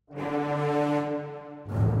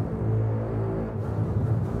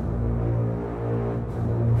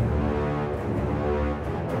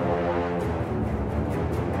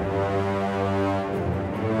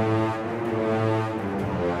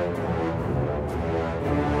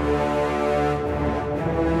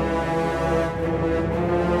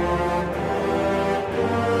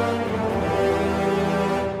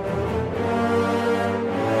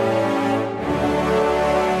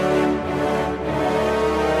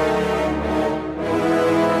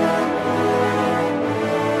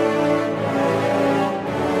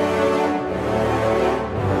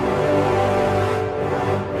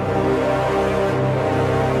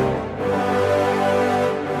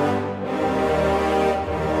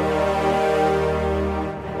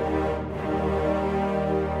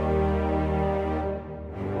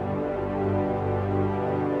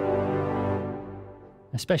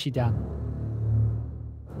 especially down.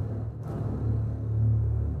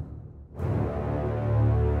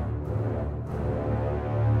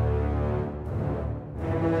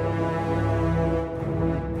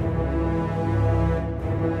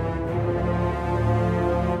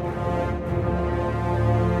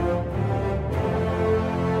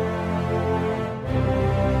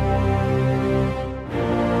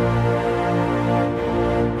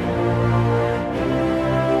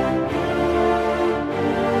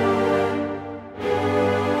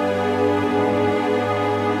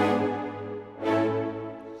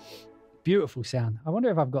 Beautiful sound. I wonder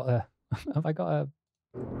if I've got a, have I got a,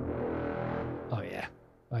 oh yeah,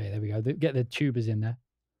 there we go. Get the tubas in there.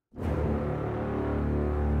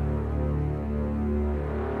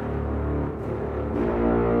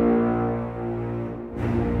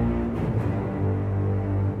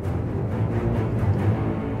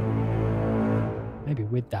 Maybe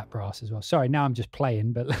with that brass as well. Sorry, now I'm just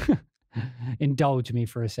playing, but indulge me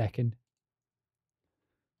for a second.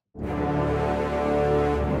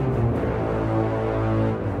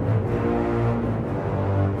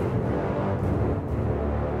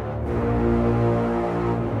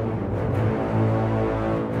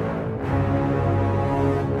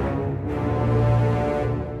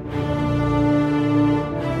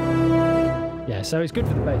 Yeah, so it's good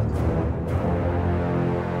for the bass.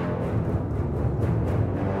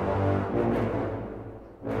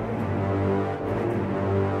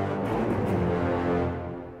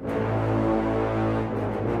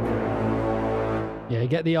 Yeah,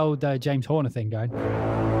 get the old James Horner thing going.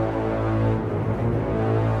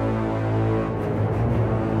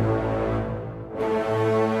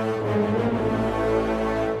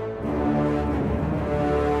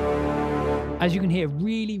 As you can hear,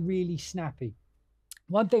 really, really snappy.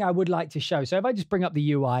 One thing I would like to show, so if I just bring up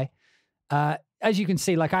the UI, as you can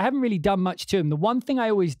see, like I haven't really done much to them. The one thing I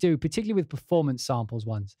always do, particularly with performance samples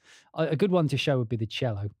ones, a good one to show would be the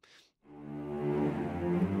cello.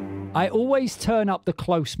 I always turn up the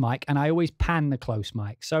close mic and I always pan the close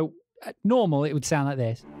mic. So at normal, it would sound like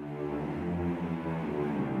this.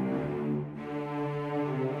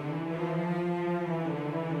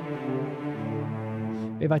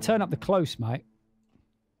 If I turn up the close mic,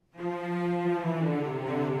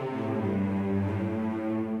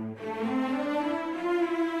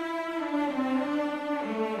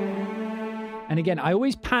 and again, I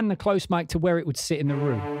always pan the close mic to where it would sit in the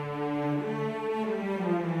room.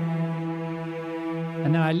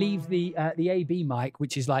 And then I leave the AB mic,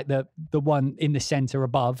 which is like the one in the center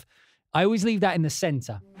above. I always leave that in the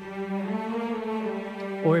center.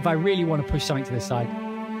 Or if I really want to push something to the side,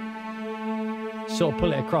 sort of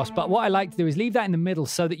pull it across. But what I like to do is leave that in the middle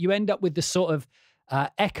so that you end up with the sort of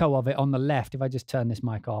echo of it on the left. If I just turn this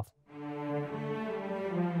mic off.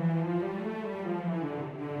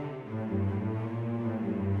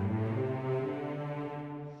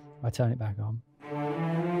 I turn it back on.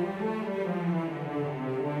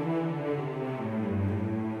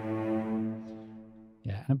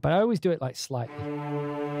 Yeah, but I always do it like slightly.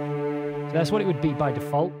 So that's what it would be by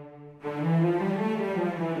default.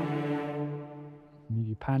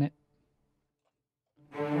 You pan it.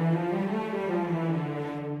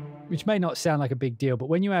 Which may not sound like a big deal, but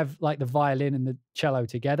when you have like the violin and the cello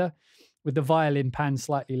together, with the violin pan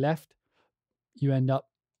slightly left, you end up.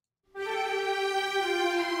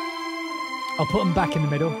 I'll put them back in the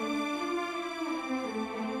middle.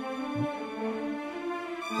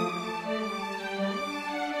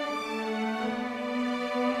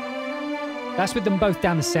 That's with them both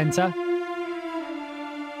down the center.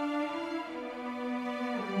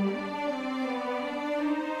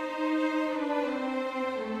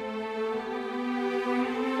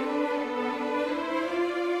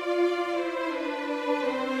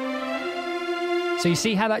 So you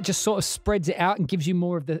see how that just sort of spreads it out and gives you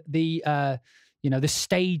more of the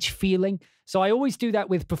stage feeling. So I always do that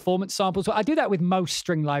with performance samples. I do that with most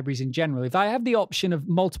string libraries in general. If I have the option of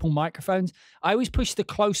multiple microphones, I always push the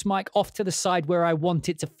close mic off to the side where I want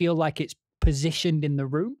it to feel like it's positioned in the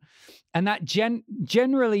room. And that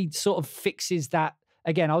generally sort of fixes that.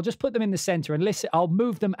 Again, I'll just put them in the center and listen. I'll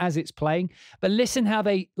move them as it's playing, but listen how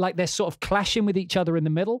they're sort of clashing with each other in the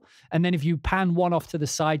middle. And then if you pan one off to the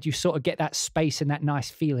side, you sort of get that space and that nice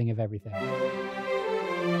feeling of everything.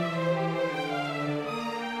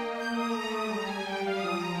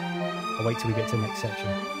 I'll wait till we get to the next section.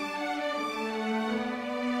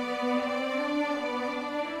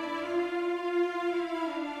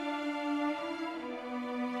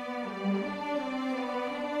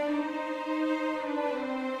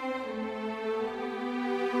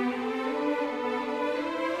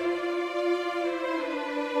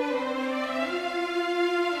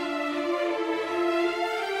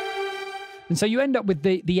 And so you end up with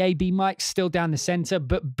the AB mic still down the center,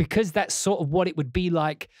 but because that's sort of what it would be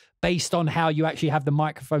like based on how you actually have the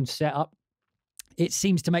microphone set up, it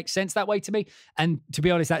seems to make sense that way to me. And to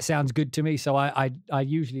be honest, that sounds good to me. So I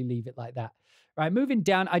usually leave it like that. Right, moving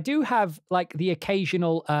down, I do have like the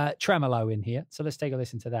occasional tremolo in here. So let's take a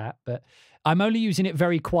listen to that. But I'm only using it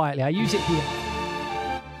very quietly. I use it here.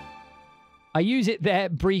 I use it there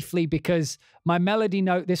briefly because my melody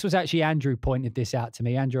note, this was actually Andrew pointed this out to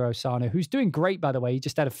me, Andrew Osano, who's doing great, by the way. He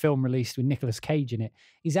just had a film released with Nicolas Cage in it.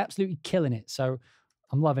 He's absolutely killing it. So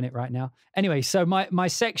I'm loving it right now. Anyway, so my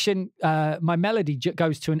section, my melody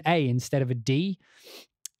goes to an A instead of a D,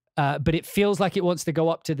 but it feels like it wants to go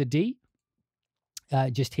up to the D,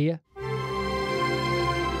 just here.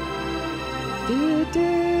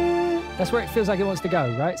 That's where it feels like it wants to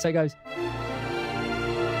go, right? So it goes...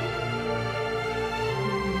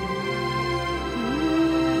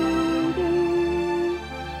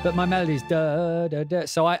 But my melody is da, da, da.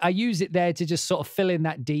 So I use it there to just sort of fill in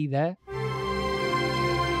that D there.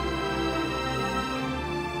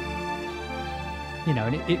 You know,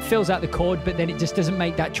 and it fills out the chord, but then it just doesn't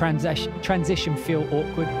make that transition feel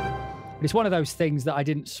awkward. But it's one of those things that I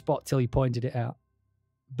didn't spot till he pointed it out.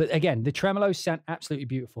 But again, the tremolos sound absolutely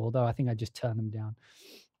beautiful, although I think I just turned them down.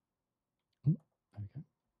 There we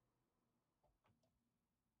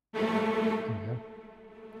go.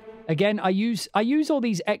 Again, I use all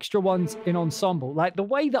these extra ones in ensemble. Like the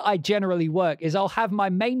way that I generally work is I'll have my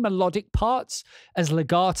main melodic parts as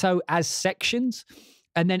legato, as sections,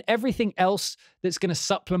 and then everything else that's going to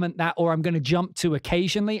supplement that or I'm going to jump to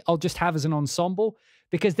occasionally, I'll just have as an ensemble,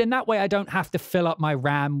 because then that way I don't have to fill up my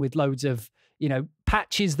RAM with loads of, you know,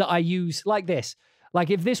 patches that I use like this. Like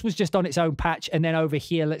if this was just on its own patch and then over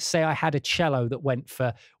here, let's say I had a cello that went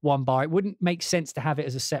for one bar, it wouldn't make sense to have it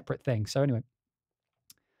as a separate thing. So anyway.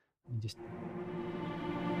 Just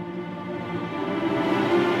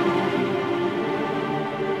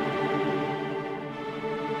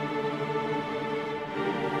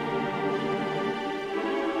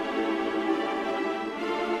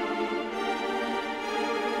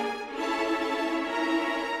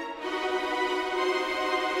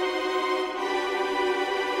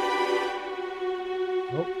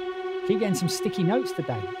keep getting some sticky notes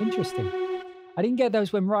today. Interesting. I didn't get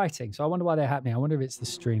those when writing, so I wonder why they're happening. I wonder if it's the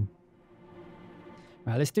stream.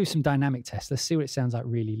 Right, let's do some dynamic tests. Let's see what it sounds like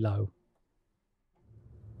really low.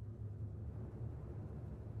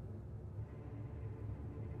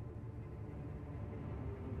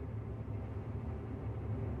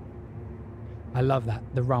 I love that,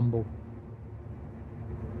 the rumble.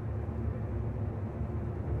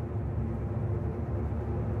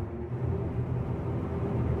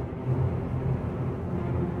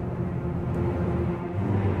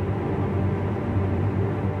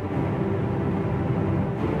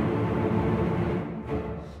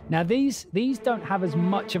 Now, these don't have as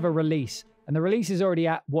much of a release, and the release is already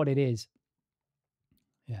at what it is.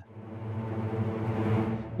 Yeah.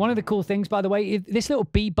 One of the cool things, by the way, this little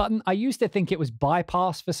B button, I used to think it was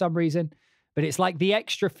bypass for some reason, but it's like the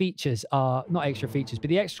extra features are, not extra features, but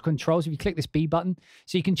the extra controls. If you click this B button,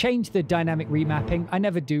 so you can change the dynamic remapping. I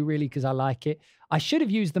never do really because I like it. I should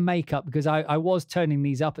have used the makeup because I was turning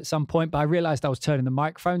these up at some point, but I realized I was turning the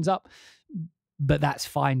microphones up. But that's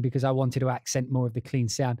fine because I wanted to accent more of the clean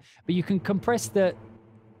sound. But you can compress the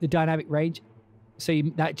dynamic range. So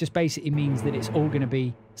that just basically means that it's all going to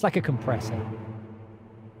be, it's like a compressor.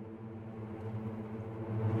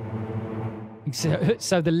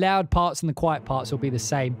 So the loud parts and the quiet parts will be the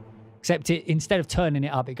same, except instead of turning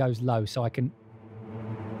it up, it goes low. So I can,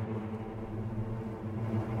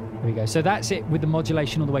 there we go. So that's it with the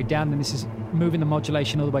modulation all the way down. Then this is moving the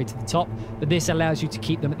modulation all the way to the top, but this allows you to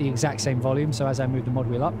keep them at the exact same volume. So as I move the mod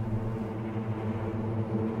wheel up,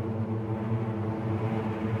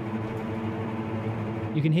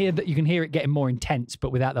 you can hear that, you can hear it getting more intense,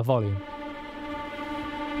 but without the volume.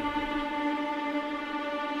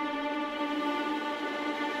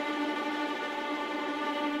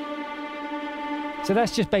 So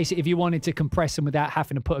that's just basically if you wanted to compress them without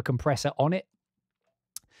having to put a compressor on it.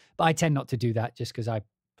 But I tend not to do that just because I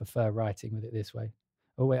prefer writing with it this way.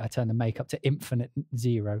 Oh wait, I turned the make up to infinite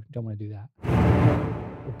 0. Don't want to do that.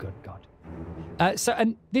 Oh good God.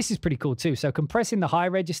 And this is pretty cool too. So compressing the high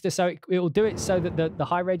register, so it will do it so that the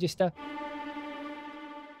high register,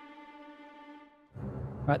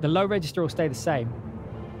 right, the low register will stay the same.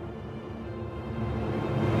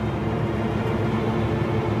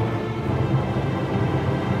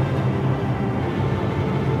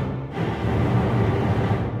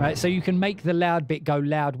 Right, so you can make the loud bit go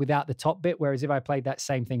loud without the top bit, whereas if I played that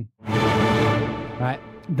same thing, right,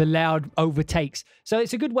 the loud overtakes. So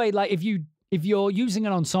it's a good way, like if you if you're using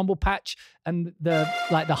an ensemble patch and the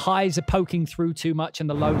highs are poking through too much and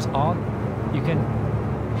the lows aren't, you can.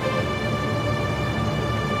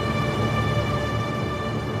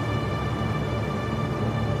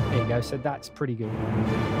 There you go. So that's pretty good.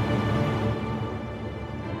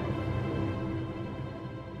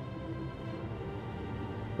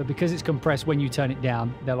 But because it's compressed, when you turn it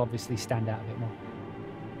down, they'll obviously stand out a bit more.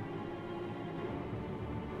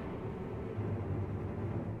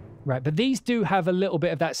 Right, but these do have a little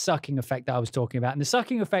bit of that sucking effect that I was talking about. And the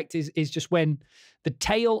sucking effect is just when the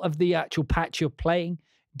tail of the actual patch you're playing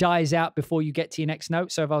dies out before you get to your next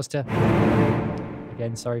note. So if I was to,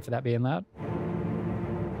 again, sorry for that being loud.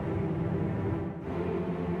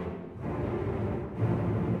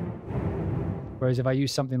 Whereas if I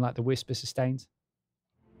use something like the whisper sustains.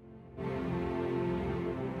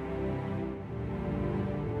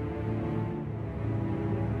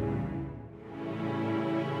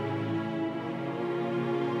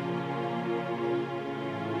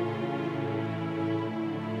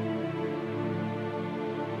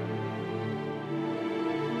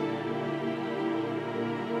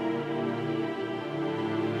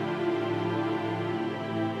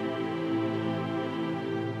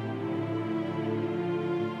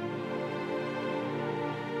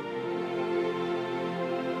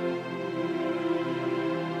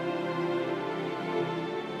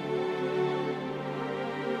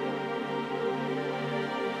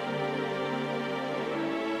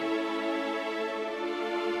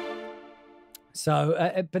 So,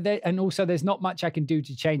 and also there's not much I can do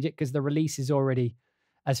to change it because the release is already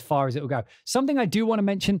as far as it will go. Something I do want to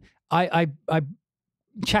mention, I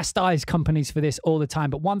chastise companies for this all the time,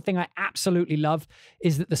 but one thing I absolutely love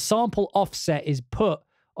is that the sample offset is put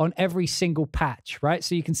on every single patch, right?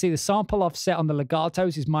 So you can see the sample offset on the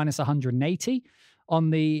legatos is minus 180 on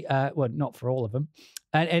the, well, not for all of them.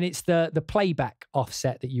 And it's the playback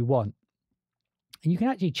offset that you want. And you can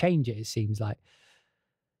actually change it, it seems like.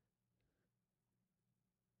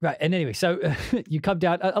 Right. And anyway, so you come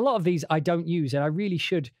down. A lot of these I don't use, and I really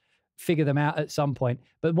should figure them out at some point.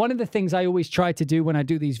 But one of the things I always try to do when I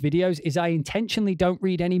do these videos is I intentionally don't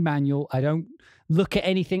read any manual. I don't look at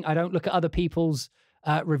anything. I don't look at other people's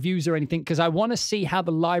reviews or anything because I want to see how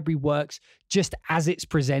the library works just as it's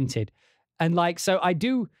presented. And like, so I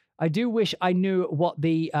do wish I knew what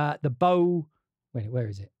the bow. Wait, where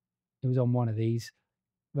is it? It was on one of these.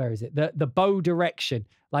 Where is it? The bow direction.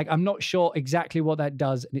 Like, I'm not sure exactly what that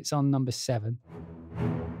does, and it's on number 7.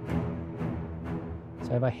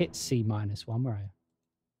 So if I hit C minus 1, where are you?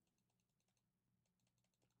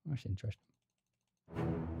 That's interesting.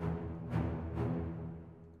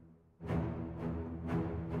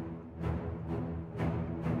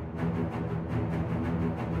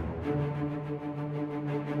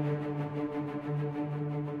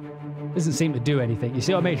 Doesn't seem to do anything. You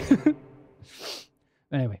see what I mean?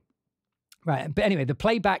 Anyway, right. But anyway, the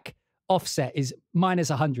playback offset is minus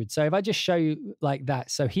 100. So if I just show you like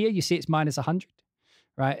that. So here you see it's minus 100,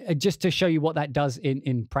 right? Just to show you what that does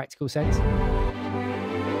in practical sense.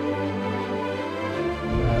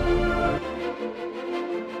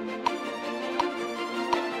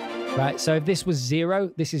 Right. So if this was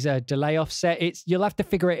 0, this is a delay offset. You'll have to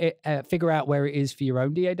figure out where it is for your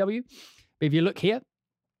own DAW. But if you look here,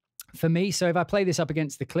 for me, so if I play this up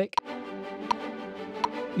against the click,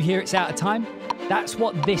 you hear it's out of time. That's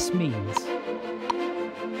what this means.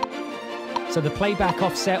 So the playback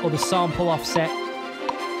offset or the sample offset.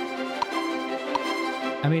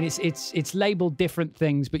 I mean, it's labeled different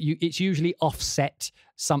things, but it's usually offset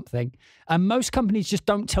something. And most companies just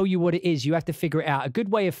don't tell you what it is. You have to figure it out. A good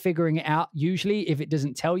way of figuring it out, usually, if it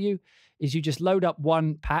doesn't tell you, is you just load up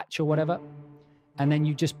one patch or whatever, and then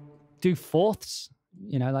you just do fourths,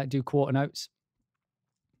 you know, like do quarter notes.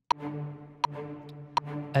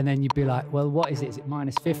 And then you'd be like, well, what is it? Is it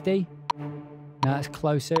minus 50? No, that's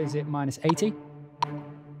closer. Is it minus 80?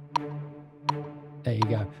 There you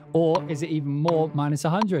go. Or is it even more, minus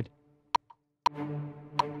 100?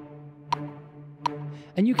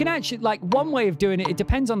 And you can actually, like, one way of doing it, it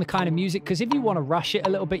depends on the kind of music, because if you want to rush it a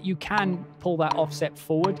little bit, you can pull that offset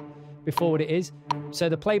forward before what it is. So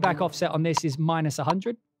the playback offset on this is minus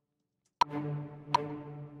 100.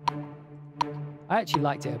 I actually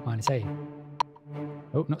liked it at minus 80.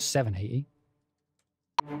 Oh, not 780.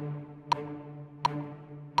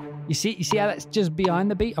 You see how that's just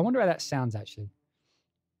behind the beat? I wonder how that sounds actually.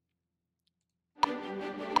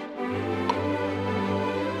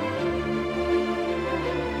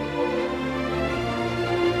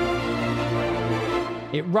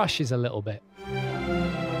 It rushes a little bit.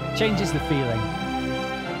 Changes the feeling.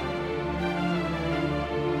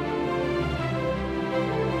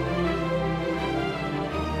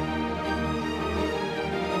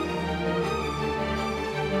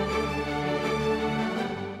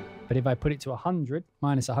 But if I put it to 100,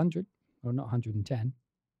 minus 100, or not 110.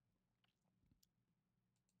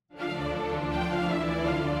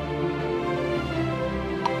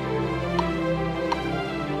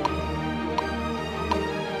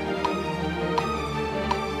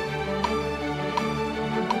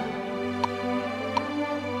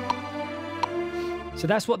 So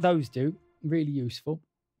that's what those do. Really useful.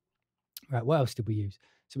 Right, what else did we use?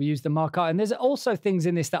 So we used the marker, and there's also things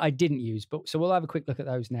in this that I didn't use, but so we'll have a quick look at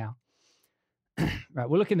those now. Right,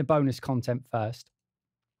 we'll look in the bonus content first.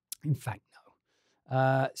 In fact,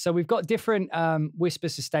 no. So we've got different whisper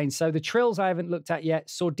sustains. So the trills I haven't looked at yet.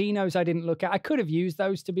 Sordinos I didn't look at. I could have used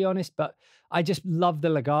those, to be honest, but I just love the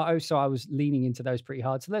legato, so I was leaning into those pretty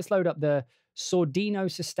hard. So let's load up the Sordino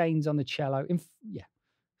sustains on the cello. Yeah,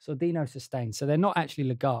 Sordino sustains. So they're not actually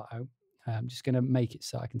legato. I'm just going to make it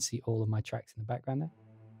so I can see all of my tracks in the background there.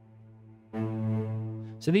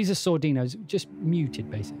 So these are Sordinos, just muted,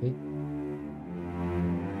 basically.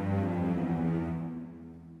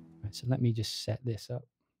 Right, so let me just set this up.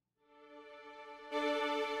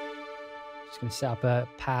 Just going to set up a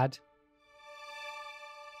pad.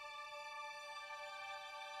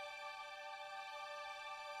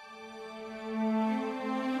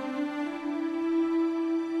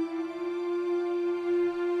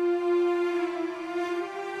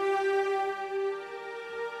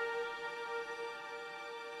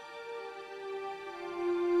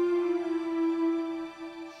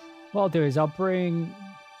 What I'll do is I'll bring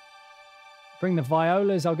the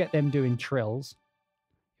violas. I'll get them doing trills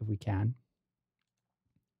if we can.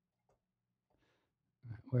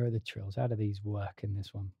 Where are the trills? How do these work in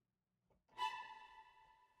this one?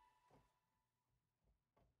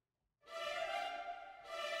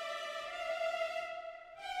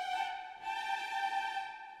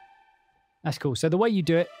 That's cool. So the way you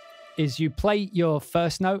do it is you play your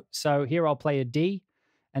first note. So here I'll play a D.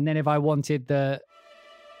 And then if I wanted the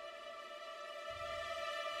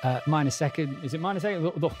minor second, is it minor second?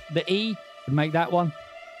 The E would make that one.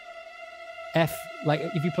 F, like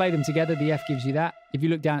if you play them together, the F gives you that. If you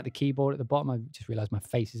look down at the keyboard at the bottom, I just realized my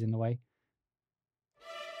face is in the way.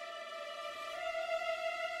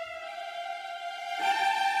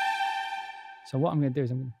 So what I'm going to do is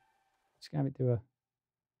I'm just going to do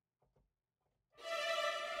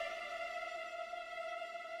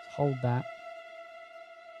hold that.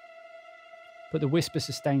 Put the whisper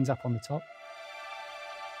sustains up on the top.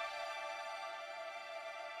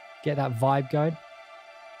 Get that vibe going.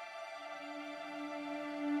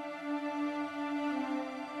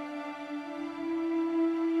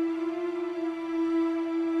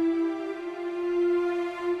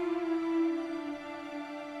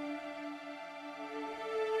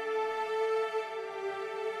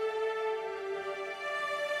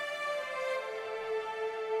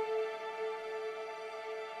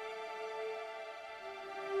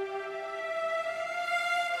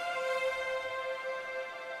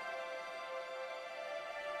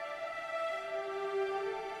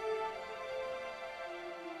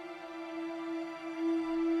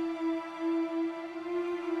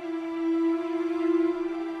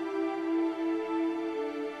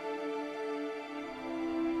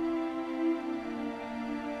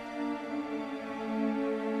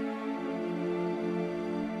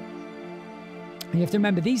 And you have to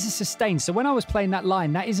remember, these are sustained. So when I was playing that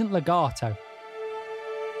line, that isn't legato,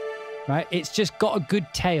 right? It's just got a good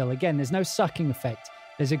tail. Again, there's no sucking effect.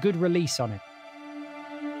 There's a good release on it.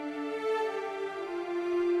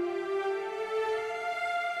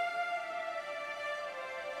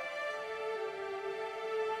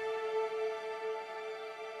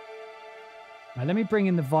 Right, let me bring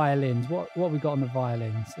in the violins. What have we got on the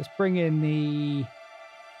violins? Let's bring in the...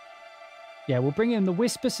 Yeah, we'll bring in the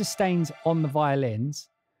whisper sustains on the violins,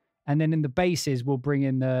 and then in the basses, we'll bring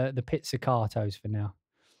in the pizzicatos for now.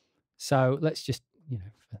 So let's just,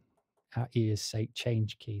 for our ears' sake,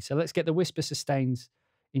 change key. So let's get the whisper sustains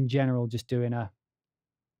in general, just doing a...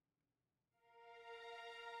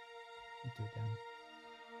 Do it down.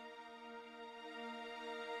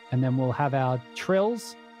 And then we'll have our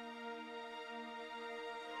trills.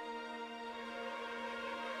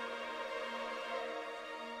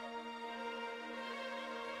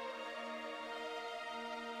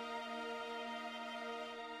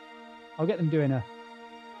 I'll get them doing they're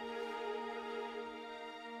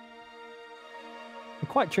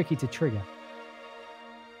quite tricky to trigger.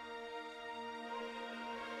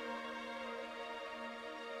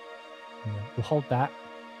 Yeah, we'll hold that.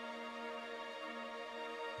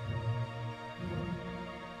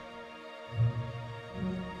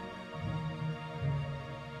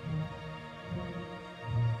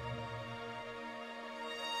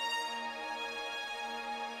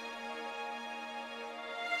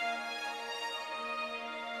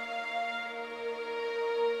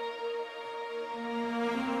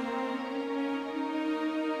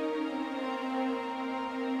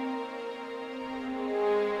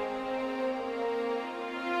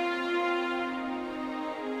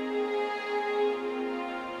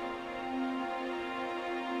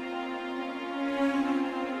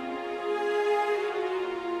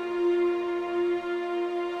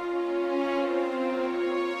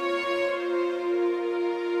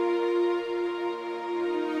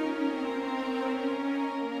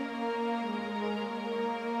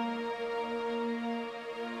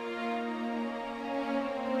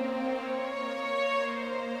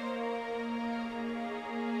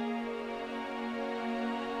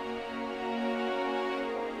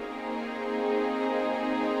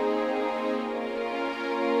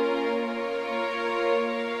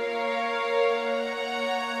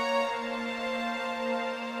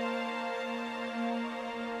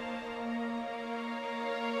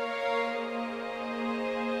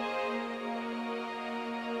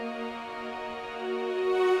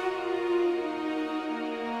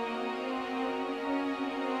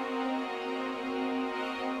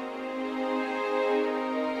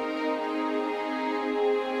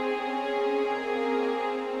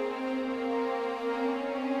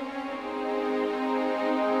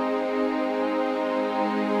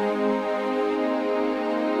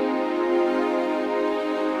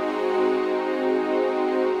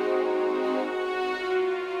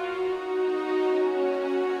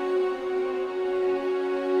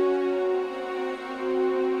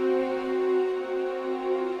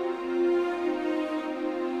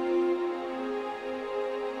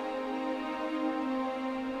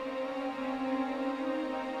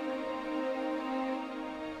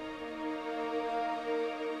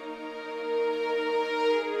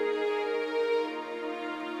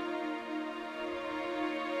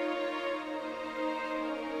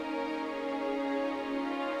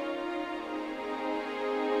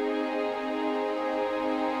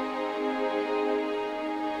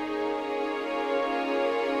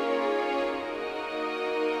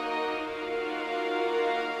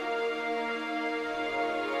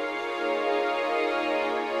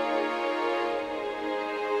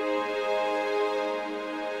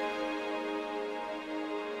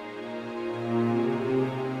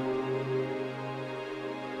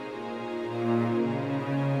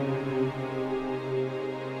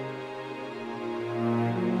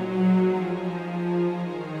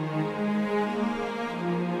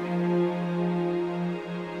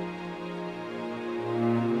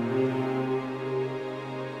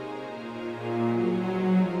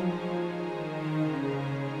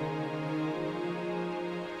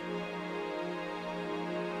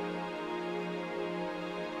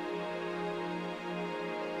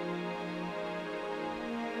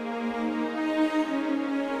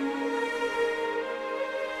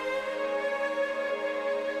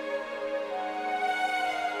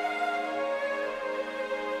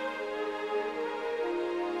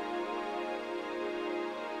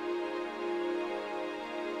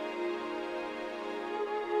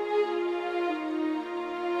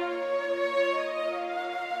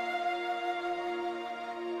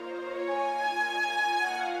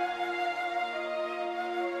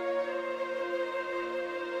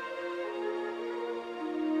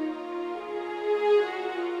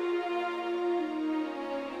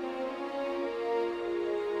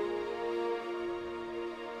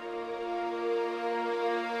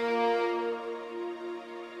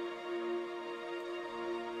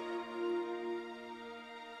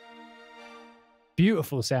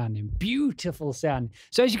 Beautiful sounding, beautiful sound.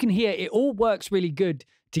 So as you can hear, it all works really good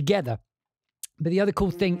together. But the other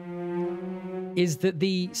cool thing is that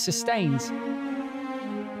the sustains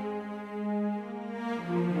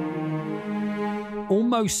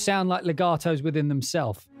almost sound like legatos within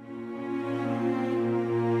themselves.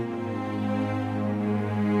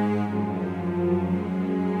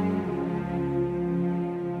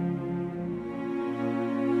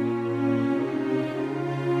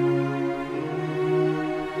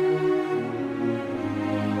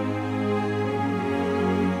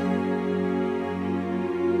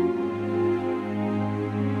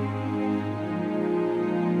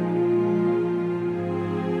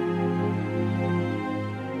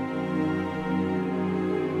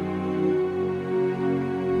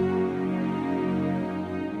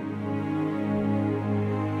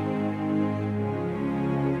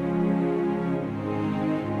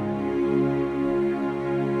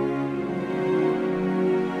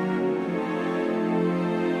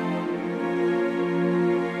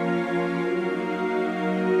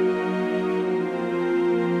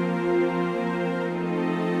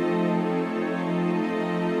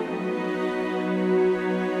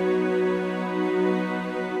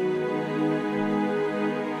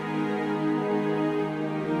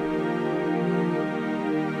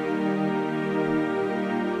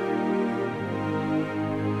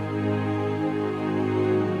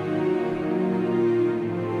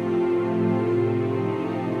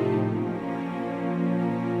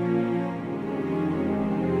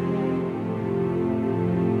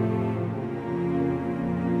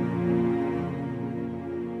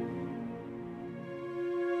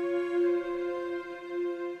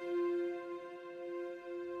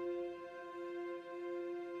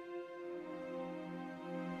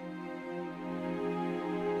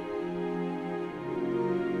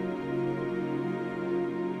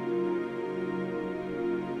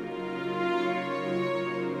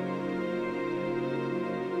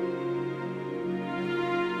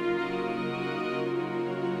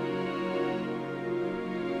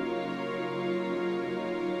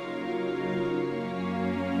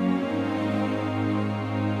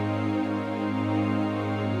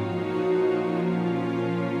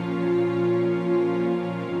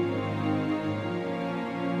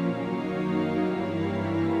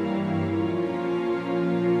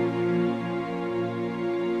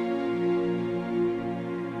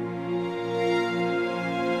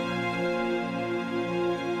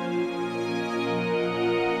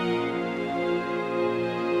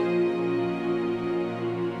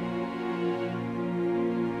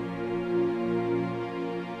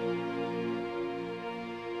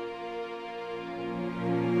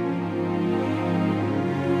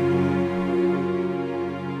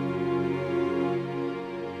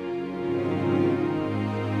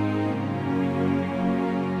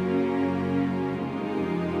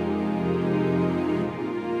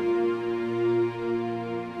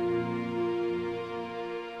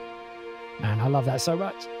 I love that so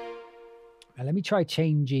much. Now, let me try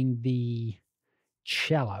changing the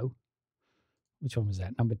cello. Which one was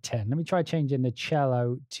that? Number 10. Let me try changing the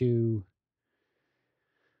cello to...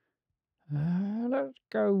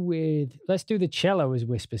 let's do the cello as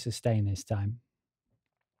whisper sustain this time.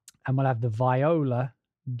 And we'll have the viola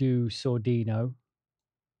do sordino.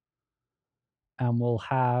 And we'll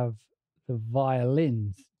have the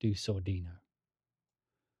violins do sordino.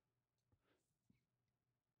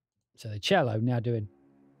 So the cello now doing...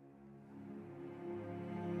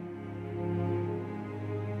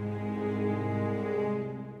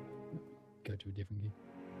 Go to a different key.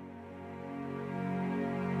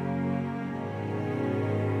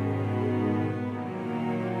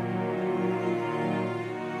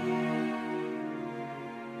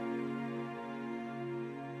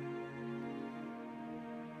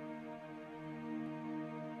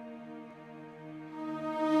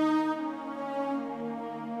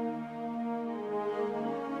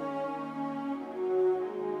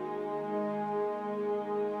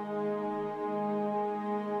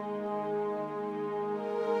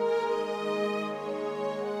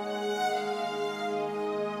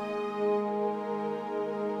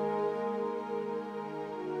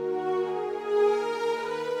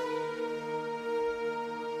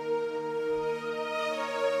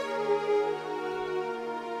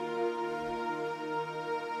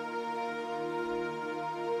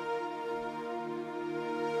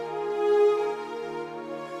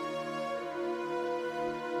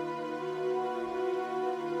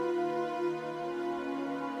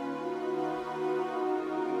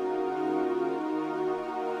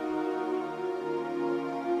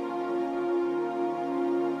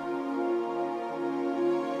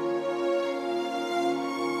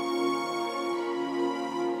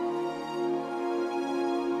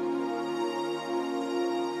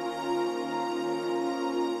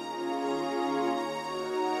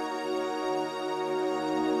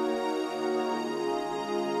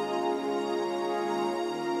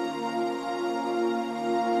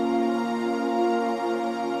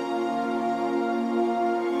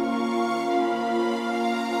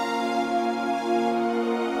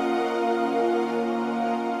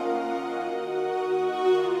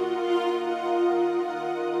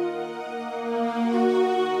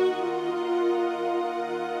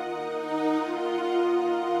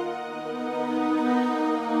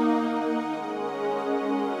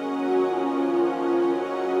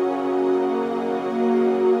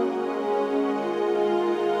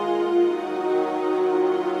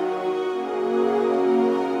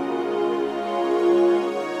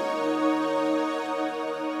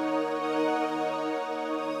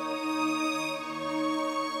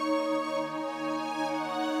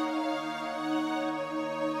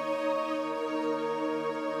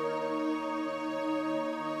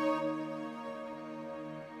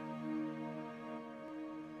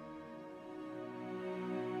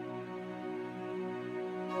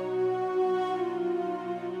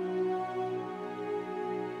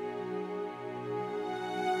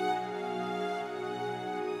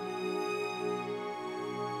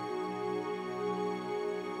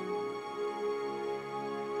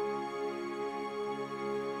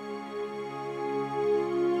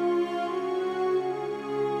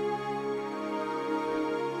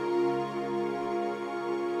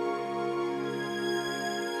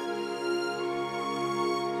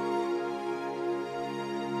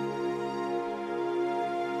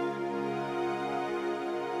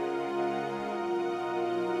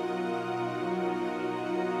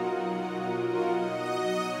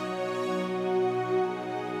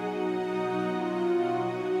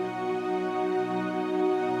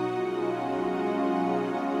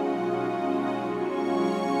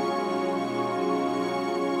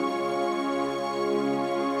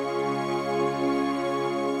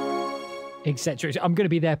 etc. I'm going to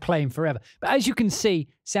be there playing forever. But as you can see,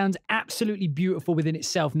 sounds absolutely beautiful within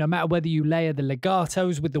itself, no matter whether you layer the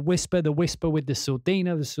legatos with the whisper with the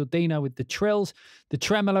sordino with the trills, the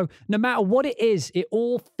tremolo, no matter what it is, it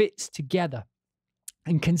all fits together.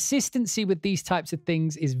 And consistency with these types of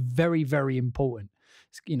things is very, very important.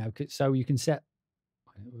 You know, so you can set,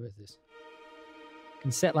 where is this? You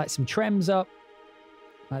can set like some trems up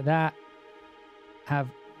like that. Have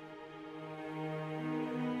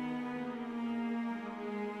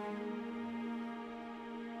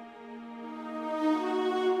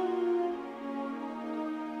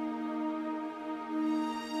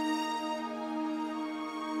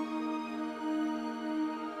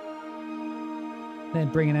then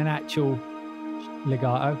bring in an actual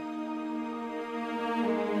legato.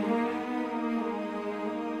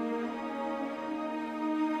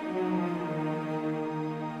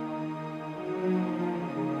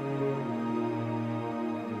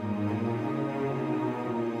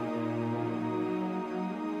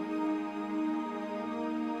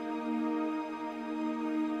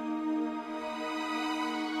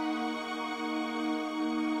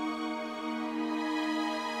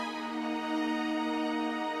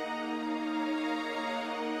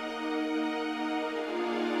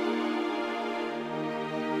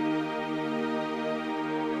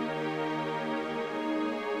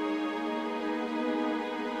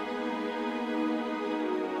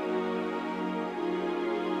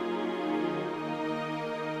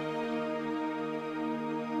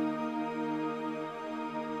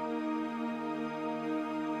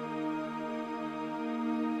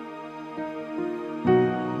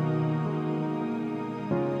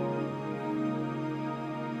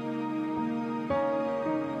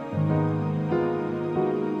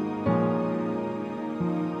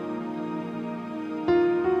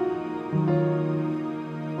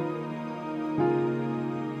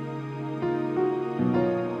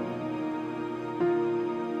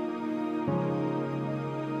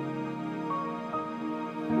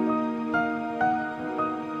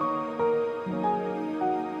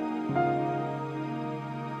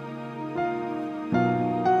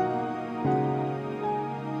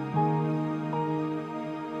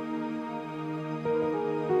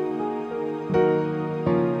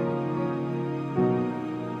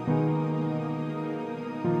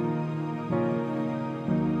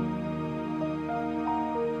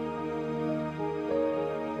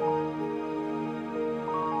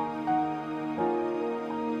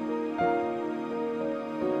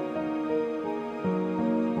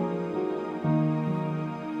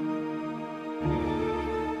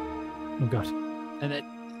 Oh God. And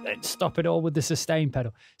then stop it all with the sustain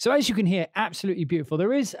pedal. So as you can hear, absolutely beautiful.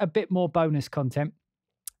 There is a bit more bonus content.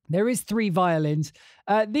 There is 3 violins.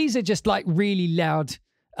 These are just like really loud.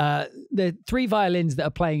 The 3 violins that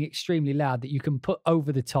are playing extremely loud that you can put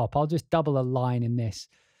over the top. I'll just double a line in this.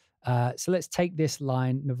 So let's take this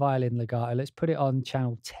line, the violin legato. Let's put it on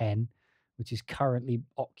channel 10, which is currently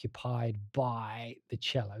occupied by the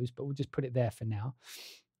cellos, but we'll just put it there for now.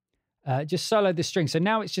 Just solo the string. So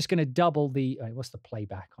now it's just going to double the, what's the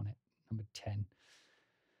playback on it? Number 10.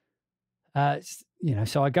 You know,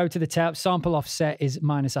 so I go to the tab, sample offset is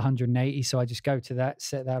minus 180. So I just go to that,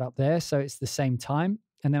 set that up there. So it's the same time.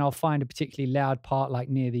 And then I'll find a particularly loud part like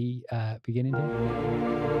near the beginning here.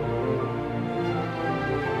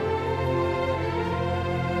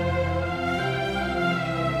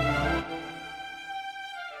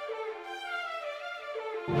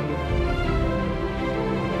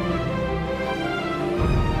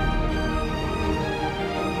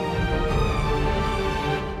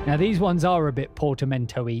 Now, these ones are a bit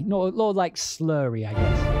portamento-y, not like slurry, I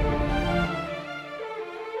guess.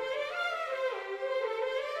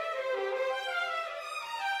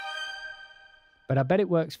 But I bet it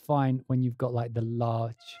works fine when you've got like the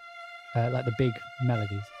large, like the big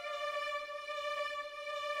melodies.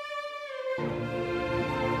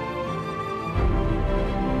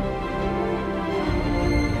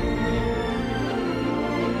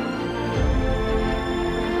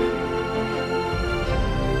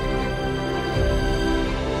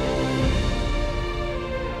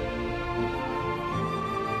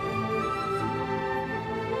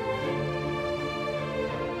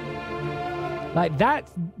 Like that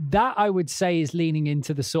I would say is leaning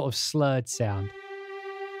into the sort of slurred sound.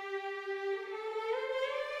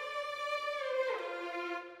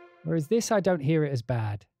 Whereas this, I don't hear it as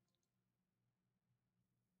bad.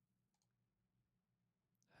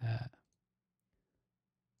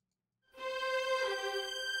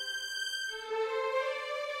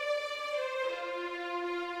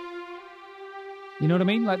 You know what I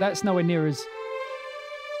mean? Like that's nowhere near as...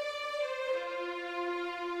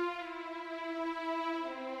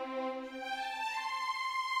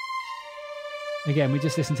 Again, we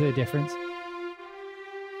just listen to the difference.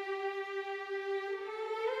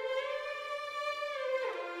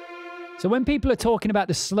 So when people are talking about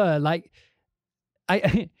the slur, like,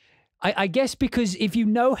 I guess because if you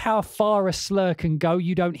know how far a slur can go,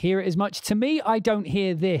 you don't hear it as much. To me, I don't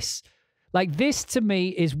hear this. Like, this to me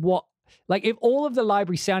is what, like, if all of the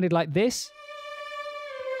library sounded like this,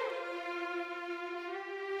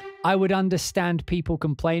 I would understand people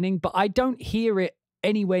complaining, but I don't hear it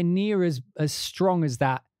anywhere near as strong as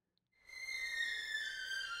that.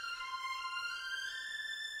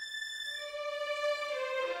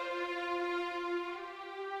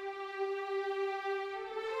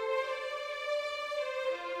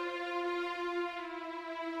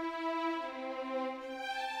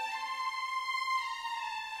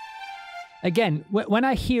 Again, when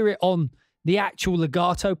I hear it on the actual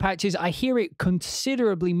legato patches, I hear it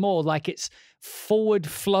considerably more like it's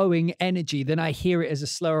forward-flowing energy than I hear it as a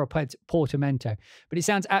slur or portamento. But it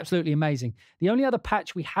sounds absolutely amazing. The only other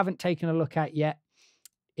patch we haven't taken a look at yet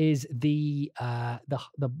is the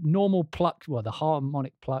normal pluck, well, the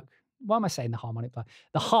harmonic pluck. Why am I saying the harmonic pluck?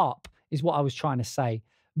 The harp is what I was trying to say.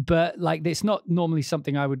 But, like, it's not normally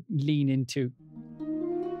something I would lean into.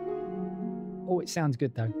 Oh, it sounds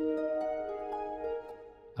good, though.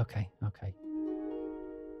 Okay.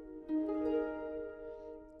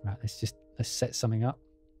 Right, let's set something up.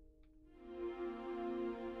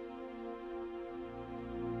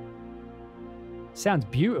 Sounds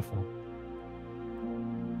beautiful.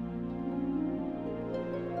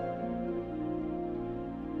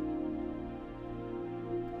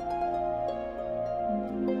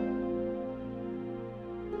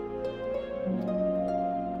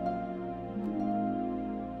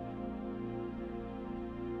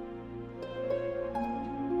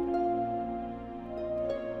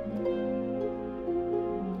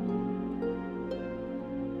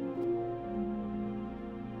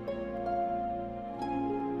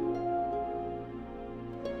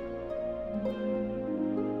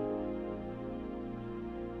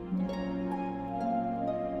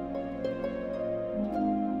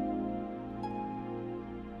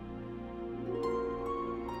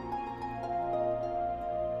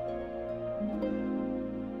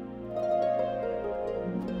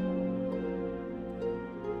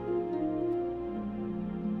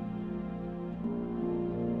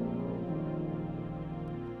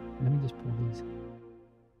 Let me just pull these.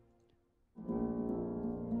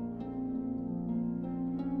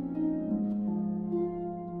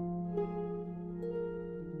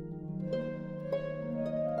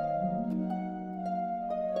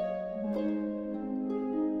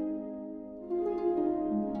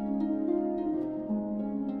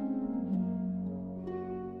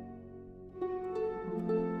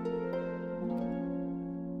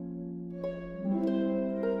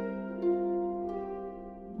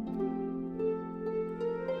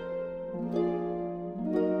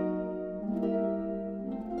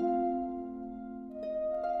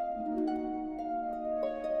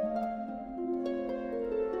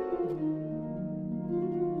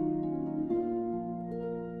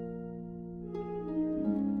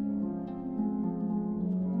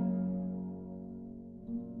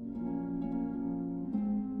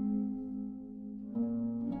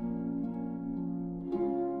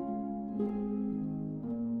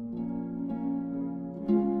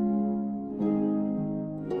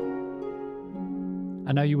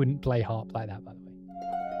 I know you wouldn't play harp like that, by the way.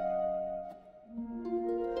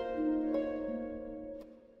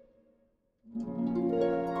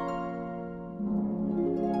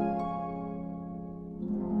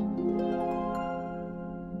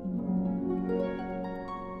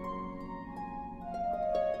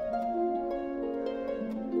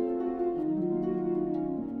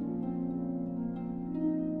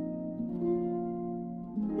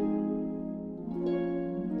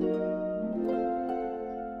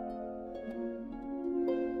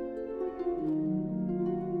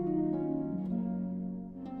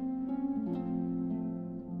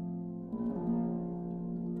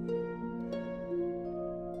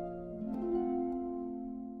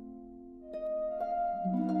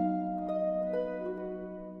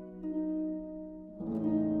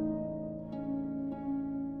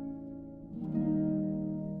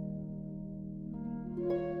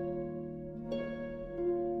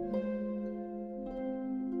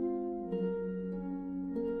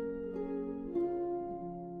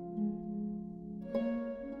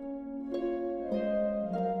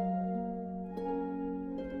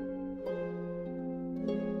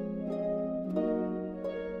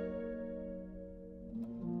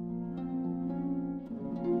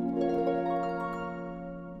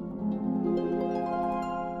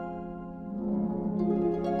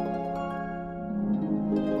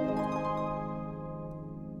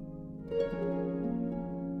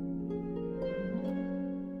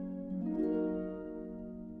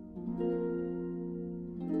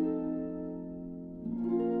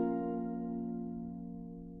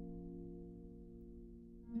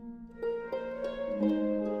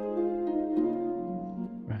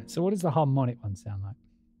 So what does the harmonic one sound like?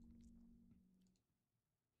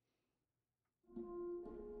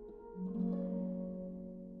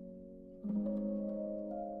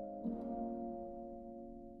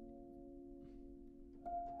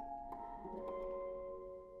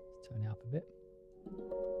 Let's turn it up a bit.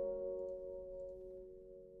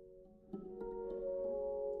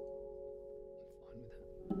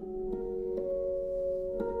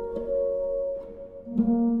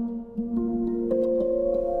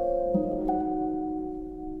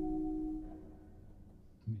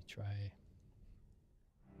 Let me try.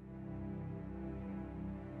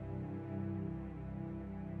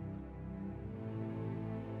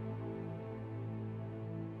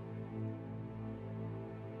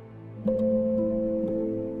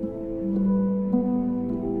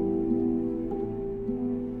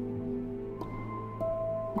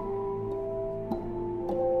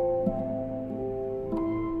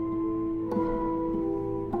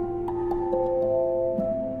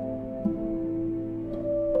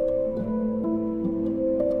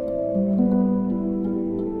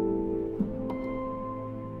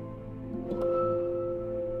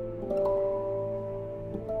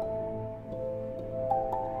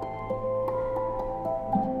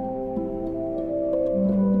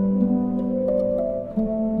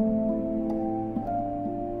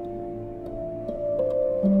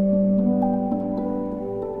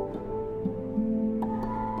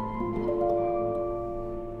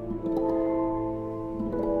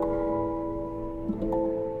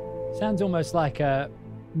 Sounds almost like a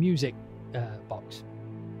music box.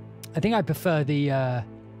 I think I prefer the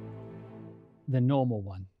normal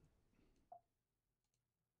one.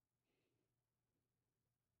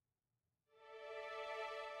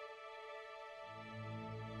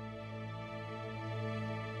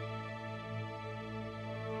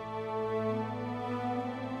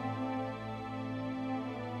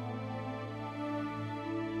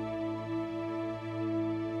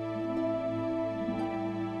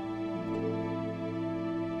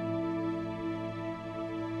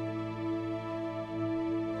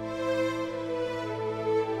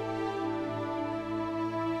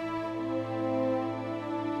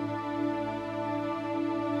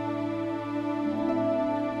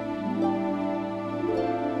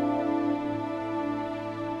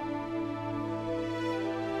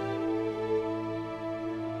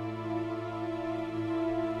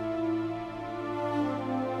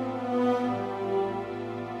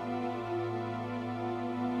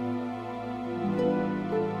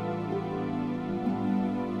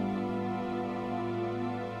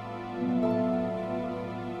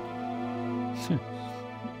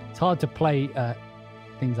 It's hard to play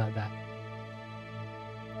things like that.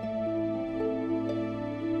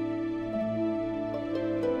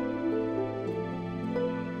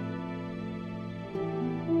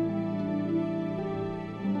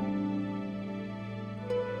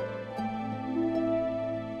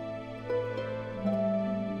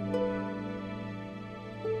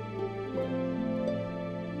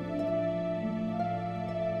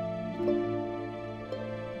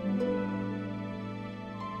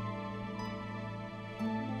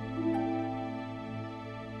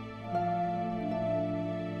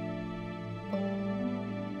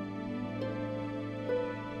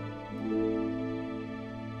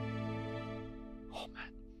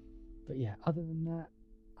 But yeah, other than that,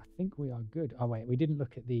 I think we are good. Oh wait, we didn't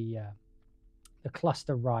look at the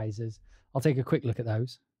cluster risers. I'll take a quick look at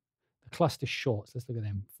those. The cluster shorts, let's look at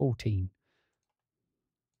them. 14.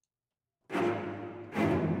 All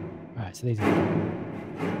right, so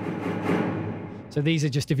these are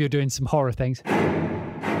just if you're doing some horror things.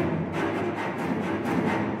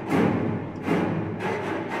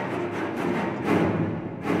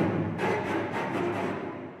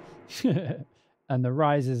 And the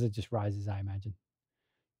risers are just risers, I imagine.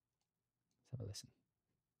 Let's have a listen.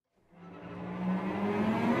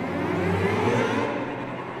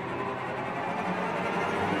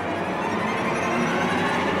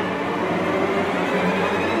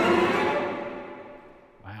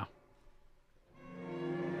 Wow.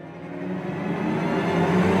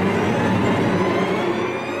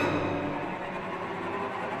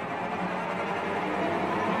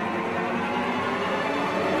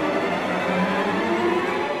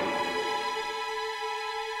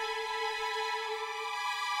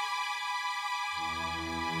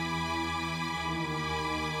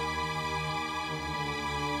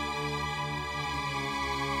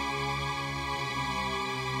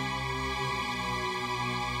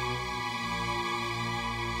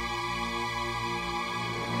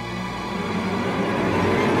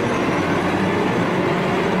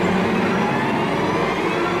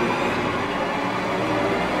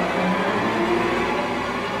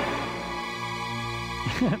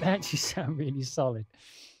 They actually sound really solid.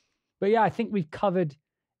 But yeah, I think we've covered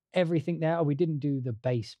everything there. Oh, we didn't do the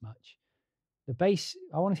bass much. The bass,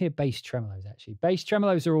 I want to hear bass tremolos actually. Bass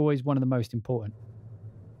tremolos are always one of the most important.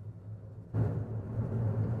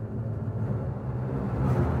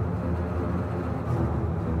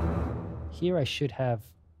 Here I should have,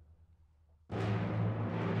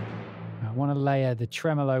 I want to layer the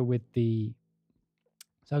tremolo with the,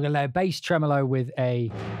 so I'm going to layer bass tremolo with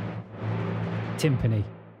a timpani,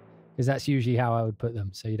 because that's usually how I would put them.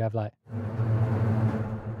 So you'd have like,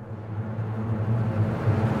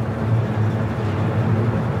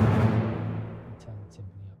 turn the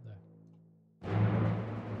timpani up there.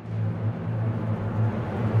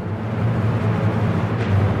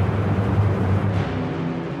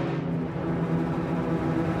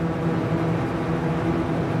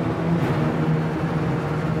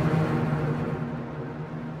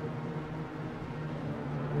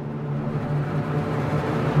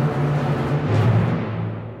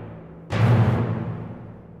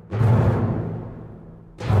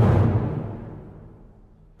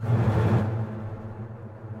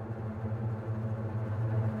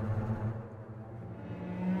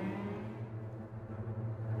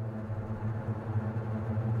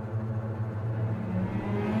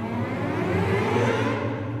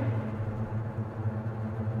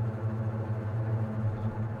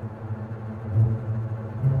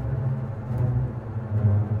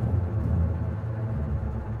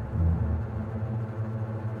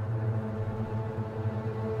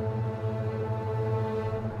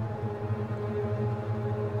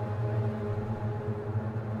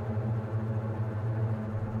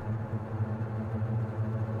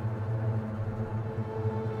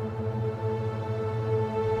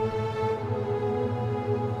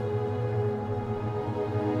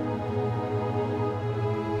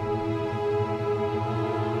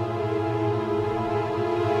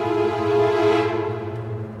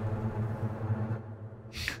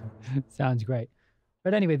 Sounds great.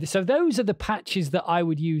 But anyway, so those are the patches that I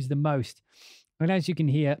would use the most. And as you can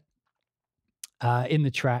hear in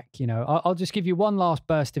the track, you know, I'll just give you one last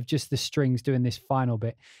burst of just the strings doing this final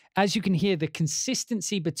bit. As you can hear, the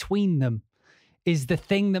consistency between them is the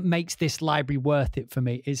thing that makes this library worth it for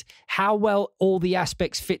me, is how well all the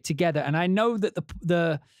aspects fit together. And I know that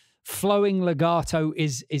the flowing legato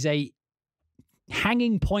is a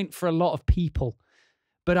hanging point for a lot of people,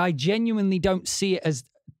 but I genuinely don't see it as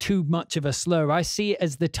too much of a slur. I see it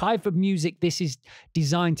as the type of music this is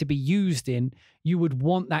designed to be used in. You would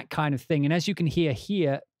want that kind of thing. And as you can hear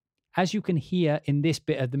here, as you can hear in this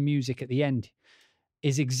bit of the music at the end,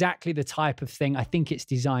 is exactly the type of thing I think it's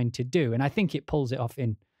designed to do. And I think it pulls it off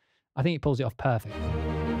perfect.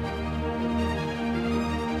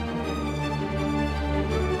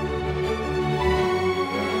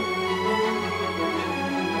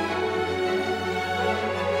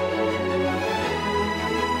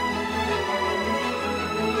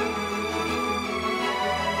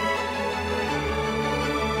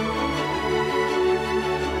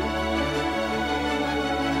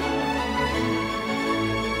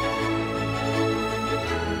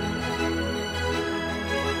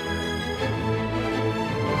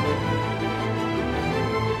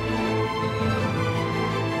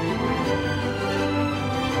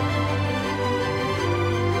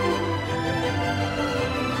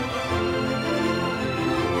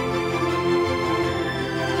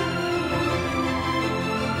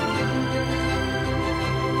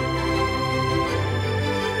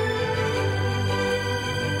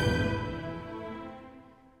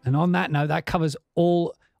 And on that note, that covers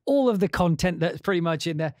all of the content that's pretty much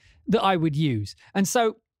in there that I would use. And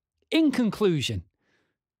so, in conclusion,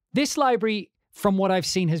 this library, from what I've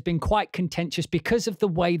seen, has been quite contentious because of the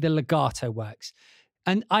way the legato works.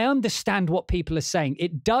 And I understand what people are saying.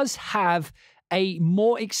 It does have a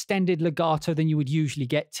more extended legato than you would usually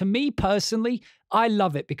get. To me personally, I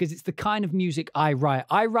love it because it's the kind of music I write.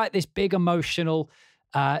 I write this big emotional,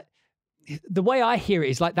 the way I hear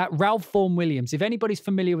it is like that Ralph Vaughan Williams. If anybody's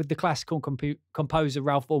familiar with the classical composer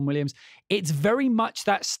Ralph Vaughan Williams, it's very much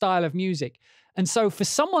that style of music. And so for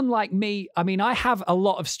someone like me, I mean, I have a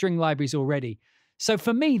lot of string libraries already. So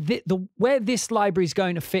for me, where this library is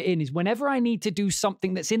going to fit in is whenever I need to do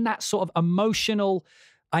something that's in that sort of emotional,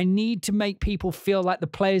 I need to make people feel like the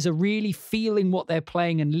players are really feeling what they're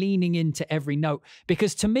playing and leaning into every note.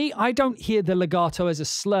 Because to me, I don't hear the legato as a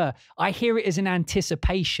slur. I hear it as an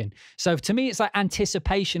anticipation. So to me, it's like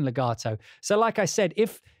anticipation legato. So like I said,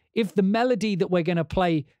 if the melody that we're going to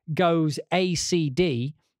play goes A, C,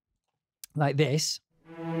 D, like this,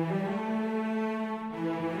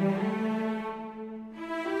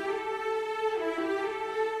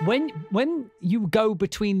 when you go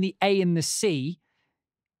between the A and the C,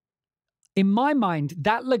 in my mind,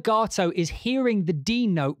 that legato is hearing the D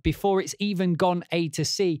note before it's even gone A to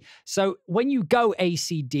C. So when you go A,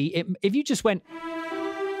 C, D, if you just went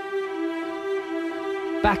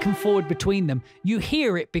back and forward between them, you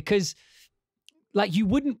hear it because like you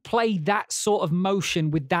wouldn't play that sort of motion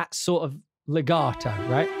with that sort of legato,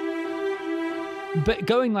 right? But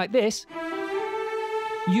going like this,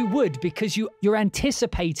 you would, because you're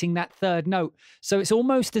anticipating that third note. So it's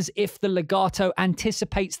almost as if the legato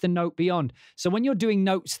anticipates the note beyond. So when you're doing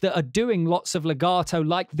notes that are doing lots of legato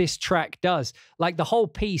like this track does, like the whole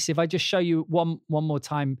piece, if I just show you one more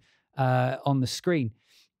time on the screen,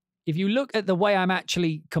 if you look at the way I'm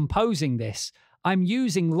actually composing this, I'm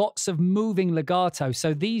using lots of moving legato.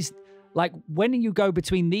 So these, like when you go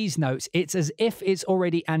between these notes, it's as if it's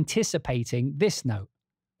already anticipating this note.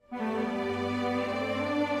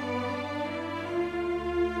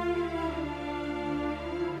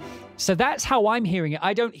 So that's how I'm hearing it.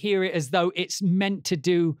 I don't hear it as though it's meant to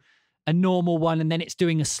do a normal one and then it's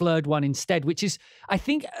doing a slurred one instead, which is, I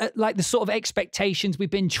think, like the sort of expectations we've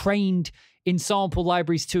been trained in sample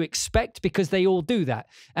libraries to expect, because they all do that.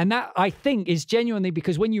 And that, I think, is genuinely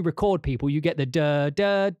because when you record people, you get the da,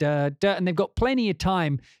 da, da, da, and they've got plenty of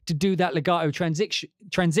time to do that legato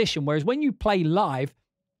transition. Whereas when you play live,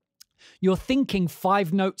 you're thinking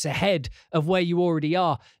 5 notes ahead of where you already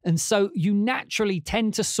are. And so you naturally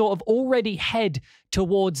tend to sort of already head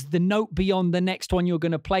towards the note beyond the next one you're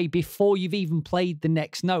going to play before you've even played the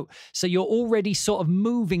next note. So you're already sort of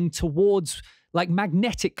moving towards, like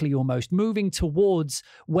magnetically almost, moving towards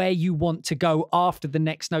where you want to go after the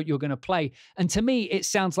next note you're going to play. And to me, it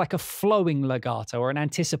sounds like a flowing legato or an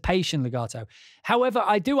anticipation legato. However,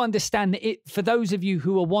 I do understand that for those of you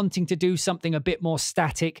who are wanting to do something a bit more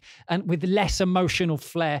static and with less emotional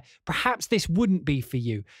flair, perhaps this wouldn't be for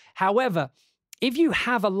you. However, if you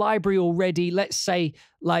have a library already, let's say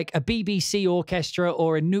like a BBC orchestra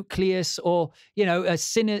or a Nucleus or, you know, a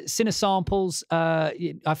Cinesamples,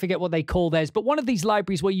 I forget what they call theirs, but one of these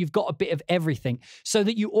libraries where you've got a bit of everything so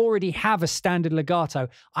that you already have a standard legato,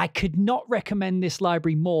 I could not recommend this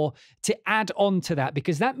library more to add on to that,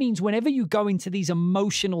 because that means whenever you go into these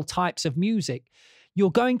emotional types of music, you're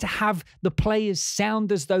going to have the players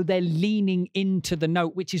sound as though they're leaning into the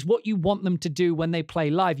note, which is what you want them to do when they play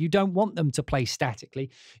live. You don't want them to play statically.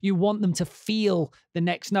 You want them to feel the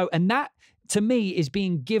next note. And that, to me, is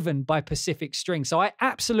being given by Pacific String. So I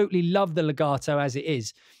absolutely love the legato as it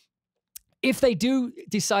is. If they do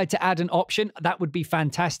decide to add an option, that would be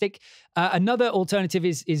fantastic. Another alternative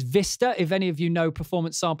is Vista. If any of you know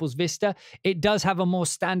Performance Samples Vista, it does have a more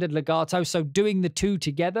standard legato. So doing the two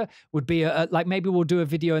together would be like, maybe we'll do a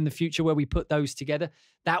video in the future where we put those together.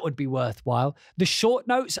 That would be worthwhile. The short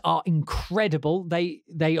notes are incredible.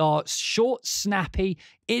 They are short, snappy,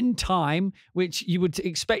 in time, which you would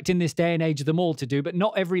expect in this day and age of them all to do, but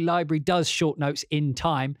not every library does short notes in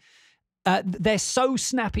time. They're so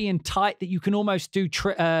snappy and tight that you can almost do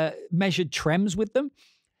measured trems with them.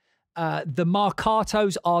 The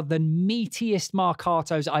marcatos are the meatiest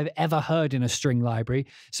marcatos I've ever heard in a string library.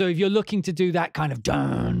 So if you're looking to do that kind of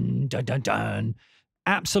dun, dun, dun, dun,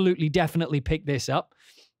 absolutely, definitely pick this up.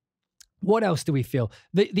 What else do we feel?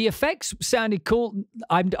 The effects sounded cool.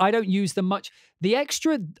 I don't use them much. The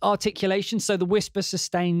extra articulation, so the whisper,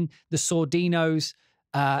 sustain, the sordinos,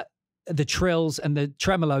 the trills, and the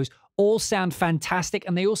tremolos, all sound fantastic,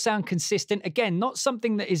 and they all sound consistent. Again, not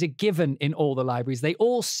something that is a given in all the libraries. They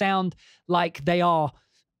all sound like they are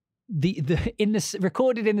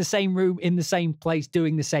recorded in the same room, in the same place,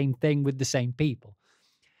 doing the same thing with the same people.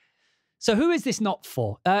 So who is this not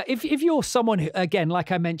for? If you're someone who, again,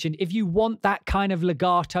 like I mentioned, if you want that kind of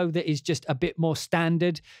legato that is just a bit more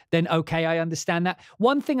standard, then okay, I understand that.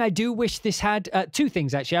 One thing I do wish this had, two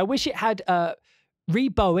things actually. I wish it had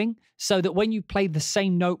rebowing, so that when you play the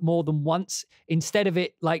same note more than once, instead of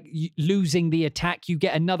it like losing the attack, you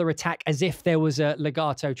get another attack as if there was a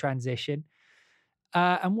legato transition.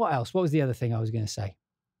 And what else? What was the other thing I was going to say?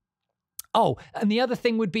 Oh, and the other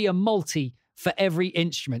thing would be a multi for every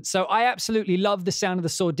instrument. So I absolutely love the sound of the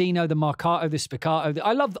sordino, the marcato, the spiccato.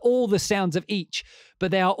 I love all the sounds of each,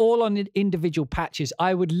 but they are all on individual patches.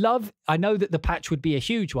 I know that the patch would be a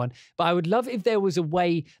huge one, but I would love if there was a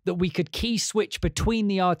way that we could key switch between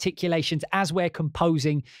the articulations as we're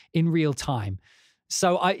composing in real time.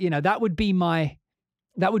 So that would be my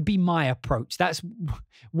approach. That's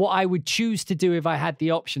what I would choose to do if I had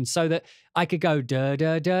the option, so that I could go da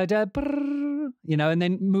da da da brrr, and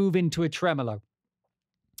then move into a tremolo.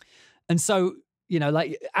 And so, you know,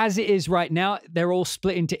 like as it is right now, they're all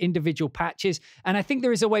split into individual patches. And I think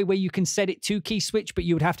there is a way where you can set it to key switch, but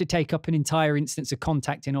you would have to take up an entire instance of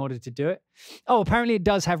contact in order to do it. Oh, apparently it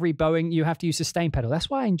does have rebowing. You have to use sustain pedal. That's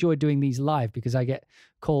why I enjoy doing these live, because I get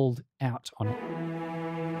called out on it.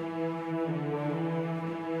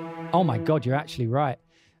 Oh my God, you're actually right.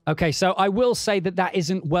 Okay, so I will say that that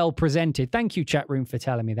isn't well presented. Thank you, chat room, for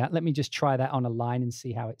telling me that. Let me just try that on a line and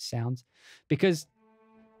see how it sounds. Because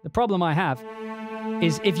the problem I have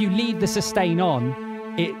is if you leave the sustain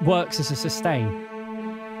on, it works as a sustain.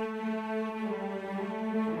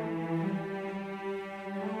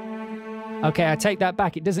 Okay, I take that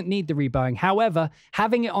back. It doesn't need the rebowing. However,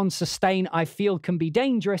 having it on sustain, I feel, can be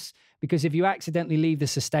dangerous, because if you accidentally leave the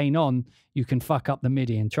sustain on, you can fuck up the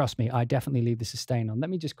MIDI. And trust me, I definitely leave the sustain on. Let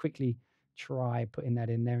me just quickly try putting that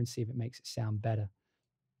in there and see if it makes it sound better.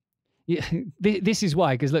 Yeah, this is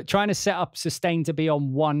why, because look, trying to set up sustain to be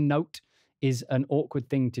on one note is an awkward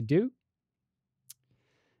thing to do.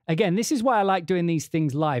 Again, this is why I like doing these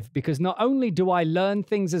things live, because not only do I learn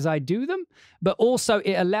things as I do them, but also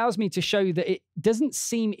it allows me to show you that it doesn't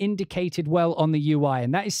seem indicated well on the UI.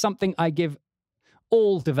 And that is something I give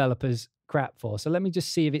all developers crap for. So let me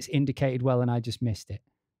just see if it's indicated well and I just missed it.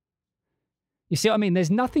 You see what I mean?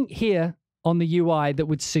 There's nothing here on the UI that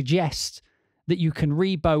would suggest that you can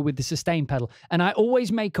rebow with the sustain pedal. And I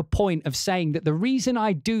always make a point of saying that the reason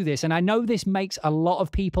I do this, and I know this makes a lot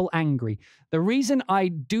of people angry, the reason I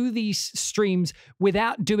do these streams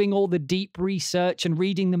without doing all the deep research and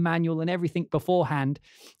reading the manual and everything beforehand,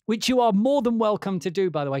 which you are more than welcome to do,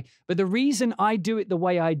 by the way, but the reason I do it the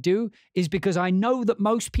way I do is because I know that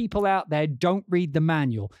most people out there don't read the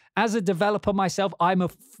manual. As a developer myself, I'm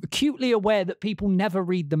acutely aware that people never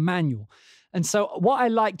read the manual. And so what I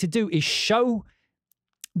like to do is show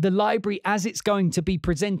the library as it's going to be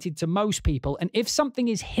presented to most people. And if something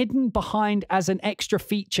is hidden behind as an extra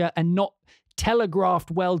feature and not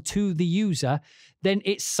telegraphed well to the user, then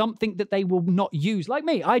it's something that they will not use. Like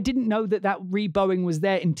me, I didn't know that that rebowing was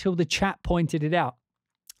there until the chat pointed it out.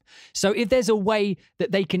 So if there's a way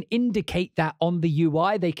that they can indicate that on the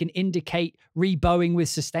UI, they can indicate rebowing with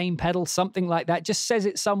sustain pedal, something like that, just says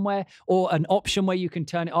it somewhere, or an option where you can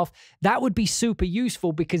turn it off, that would be super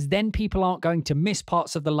useful, because then people aren't going to miss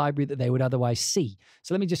parts of the library that they would otherwise see.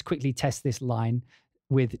 So let me just quickly test this line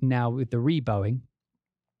with the rebowing.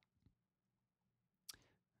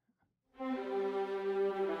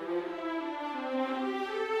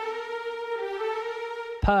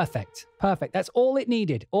 Perfect. Perfect. That's all it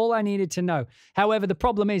needed. All I needed to know. However, the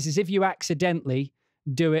problem is if you accidentally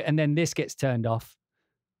do it and then this gets turned off.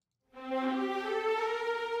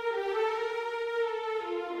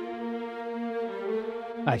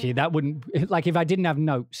 Actually, that wouldn't, like if I didn't have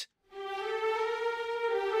notes,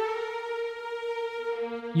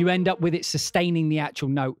 you end up with it sustaining the actual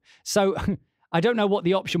note. So I don't know what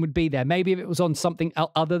the option would be there. Maybe if it was on something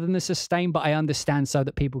other than the sustain, but I understand so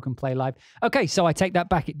that people can play live. Okay, so I take that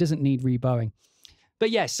back. It doesn't need rebowing.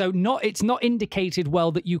 But yeah, so it's not indicated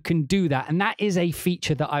well that you can do that. And that is a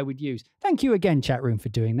feature that I would use. Thank you again, chat room, for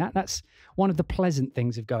doing that. That's one of the pleasant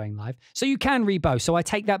things of going live. So you can rebow. So I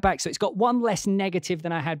take that back. So it's got one less negative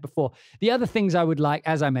than I had before. The other things I would like,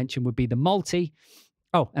 as I mentioned, would be the multi.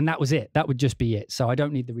 Oh, and that was it. That would just be it. So I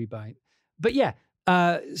don't need the rebowing. But yeah.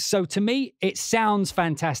 So to me, it sounds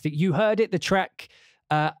fantastic. You heard it, the track,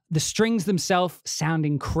 the strings themselves sound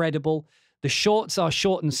incredible. The shorts are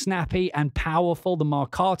short and snappy and powerful. The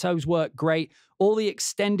marcatos work great. All the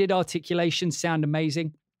extended articulations sound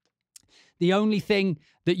amazing. The only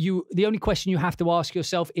question you have to ask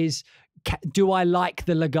yourself is, do I like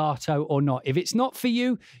the legato or not? If it's not for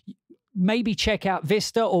you, maybe check out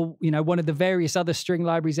Vista or, one of the various other string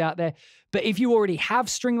libraries out there. But if you already have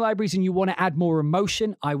string libraries and you want to add more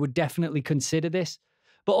emotion, I would definitely consider this.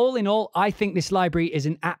 But all in all, I think this library is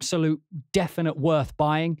an absolute definite worth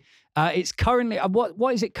buying. It's currently,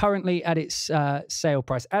 what is it currently at its sale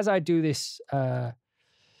price? As I do this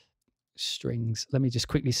strings, let me just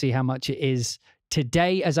quickly see how much it is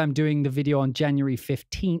today as I'm doing the video on January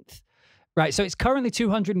 15th. Right, so it's currently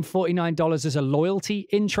 $249 as a loyalty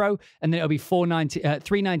intro, and then it'll be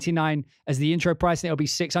 $399 as the intro price, and it'll be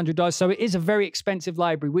 $600. So it is a very expensive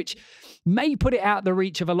library, which may put it out the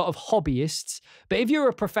reach of a lot of hobbyists. But if you're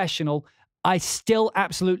a professional, I still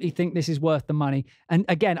absolutely think this is worth the money. And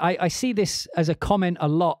again, I see this as a comment a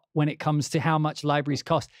lot when it comes to how much libraries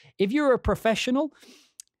cost. If you're a professional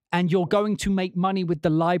and you're going to make money with the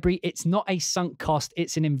library. It's not a sunk cost,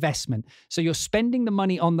 it's an investment. So you're spending the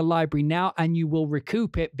money on the library now, and you will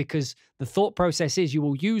recoup it, because the thought process is you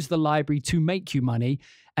will use the library to make you money.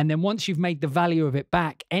 And then once you've made the value of it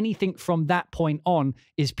back, anything from that point on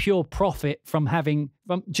is pure profit from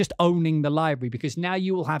just owning the library, because now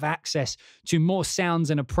you will have access to more sounds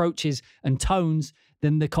and approaches and tones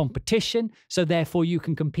than the competition. So therefore you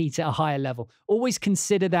can compete at a higher level. Always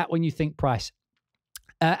consider that when you think price.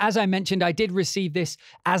 As I mentioned, I did receive this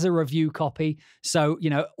as a review copy. So,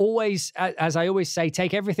 always, as I always say,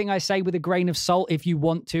 take everything I say with a grain of salt if you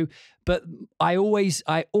want to. But I always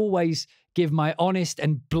give my honest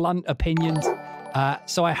and blunt opinions.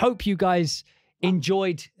 So I hope you guys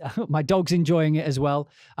enjoyed. My dog's enjoying it as well.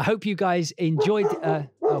 I hope you guys enjoyed.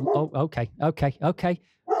 Okay.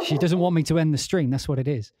 She doesn't want me to end the stream. That's what it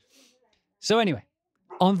is. So anyway,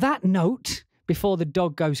 on that note, before the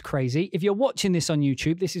dog goes crazy, if you're watching this on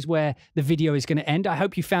YouTube, this is where the video is going to end. I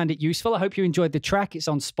hope you found it useful. I hope you enjoyed the track. It's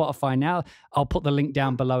on Spotify now. I'll put the link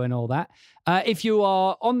down below and all that. If you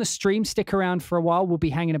are on the stream, stick around for a while. We'll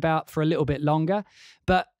be hanging about for a little bit longer.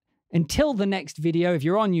 But until the next video, if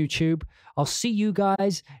you're on YouTube, I'll see you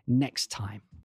guys next time.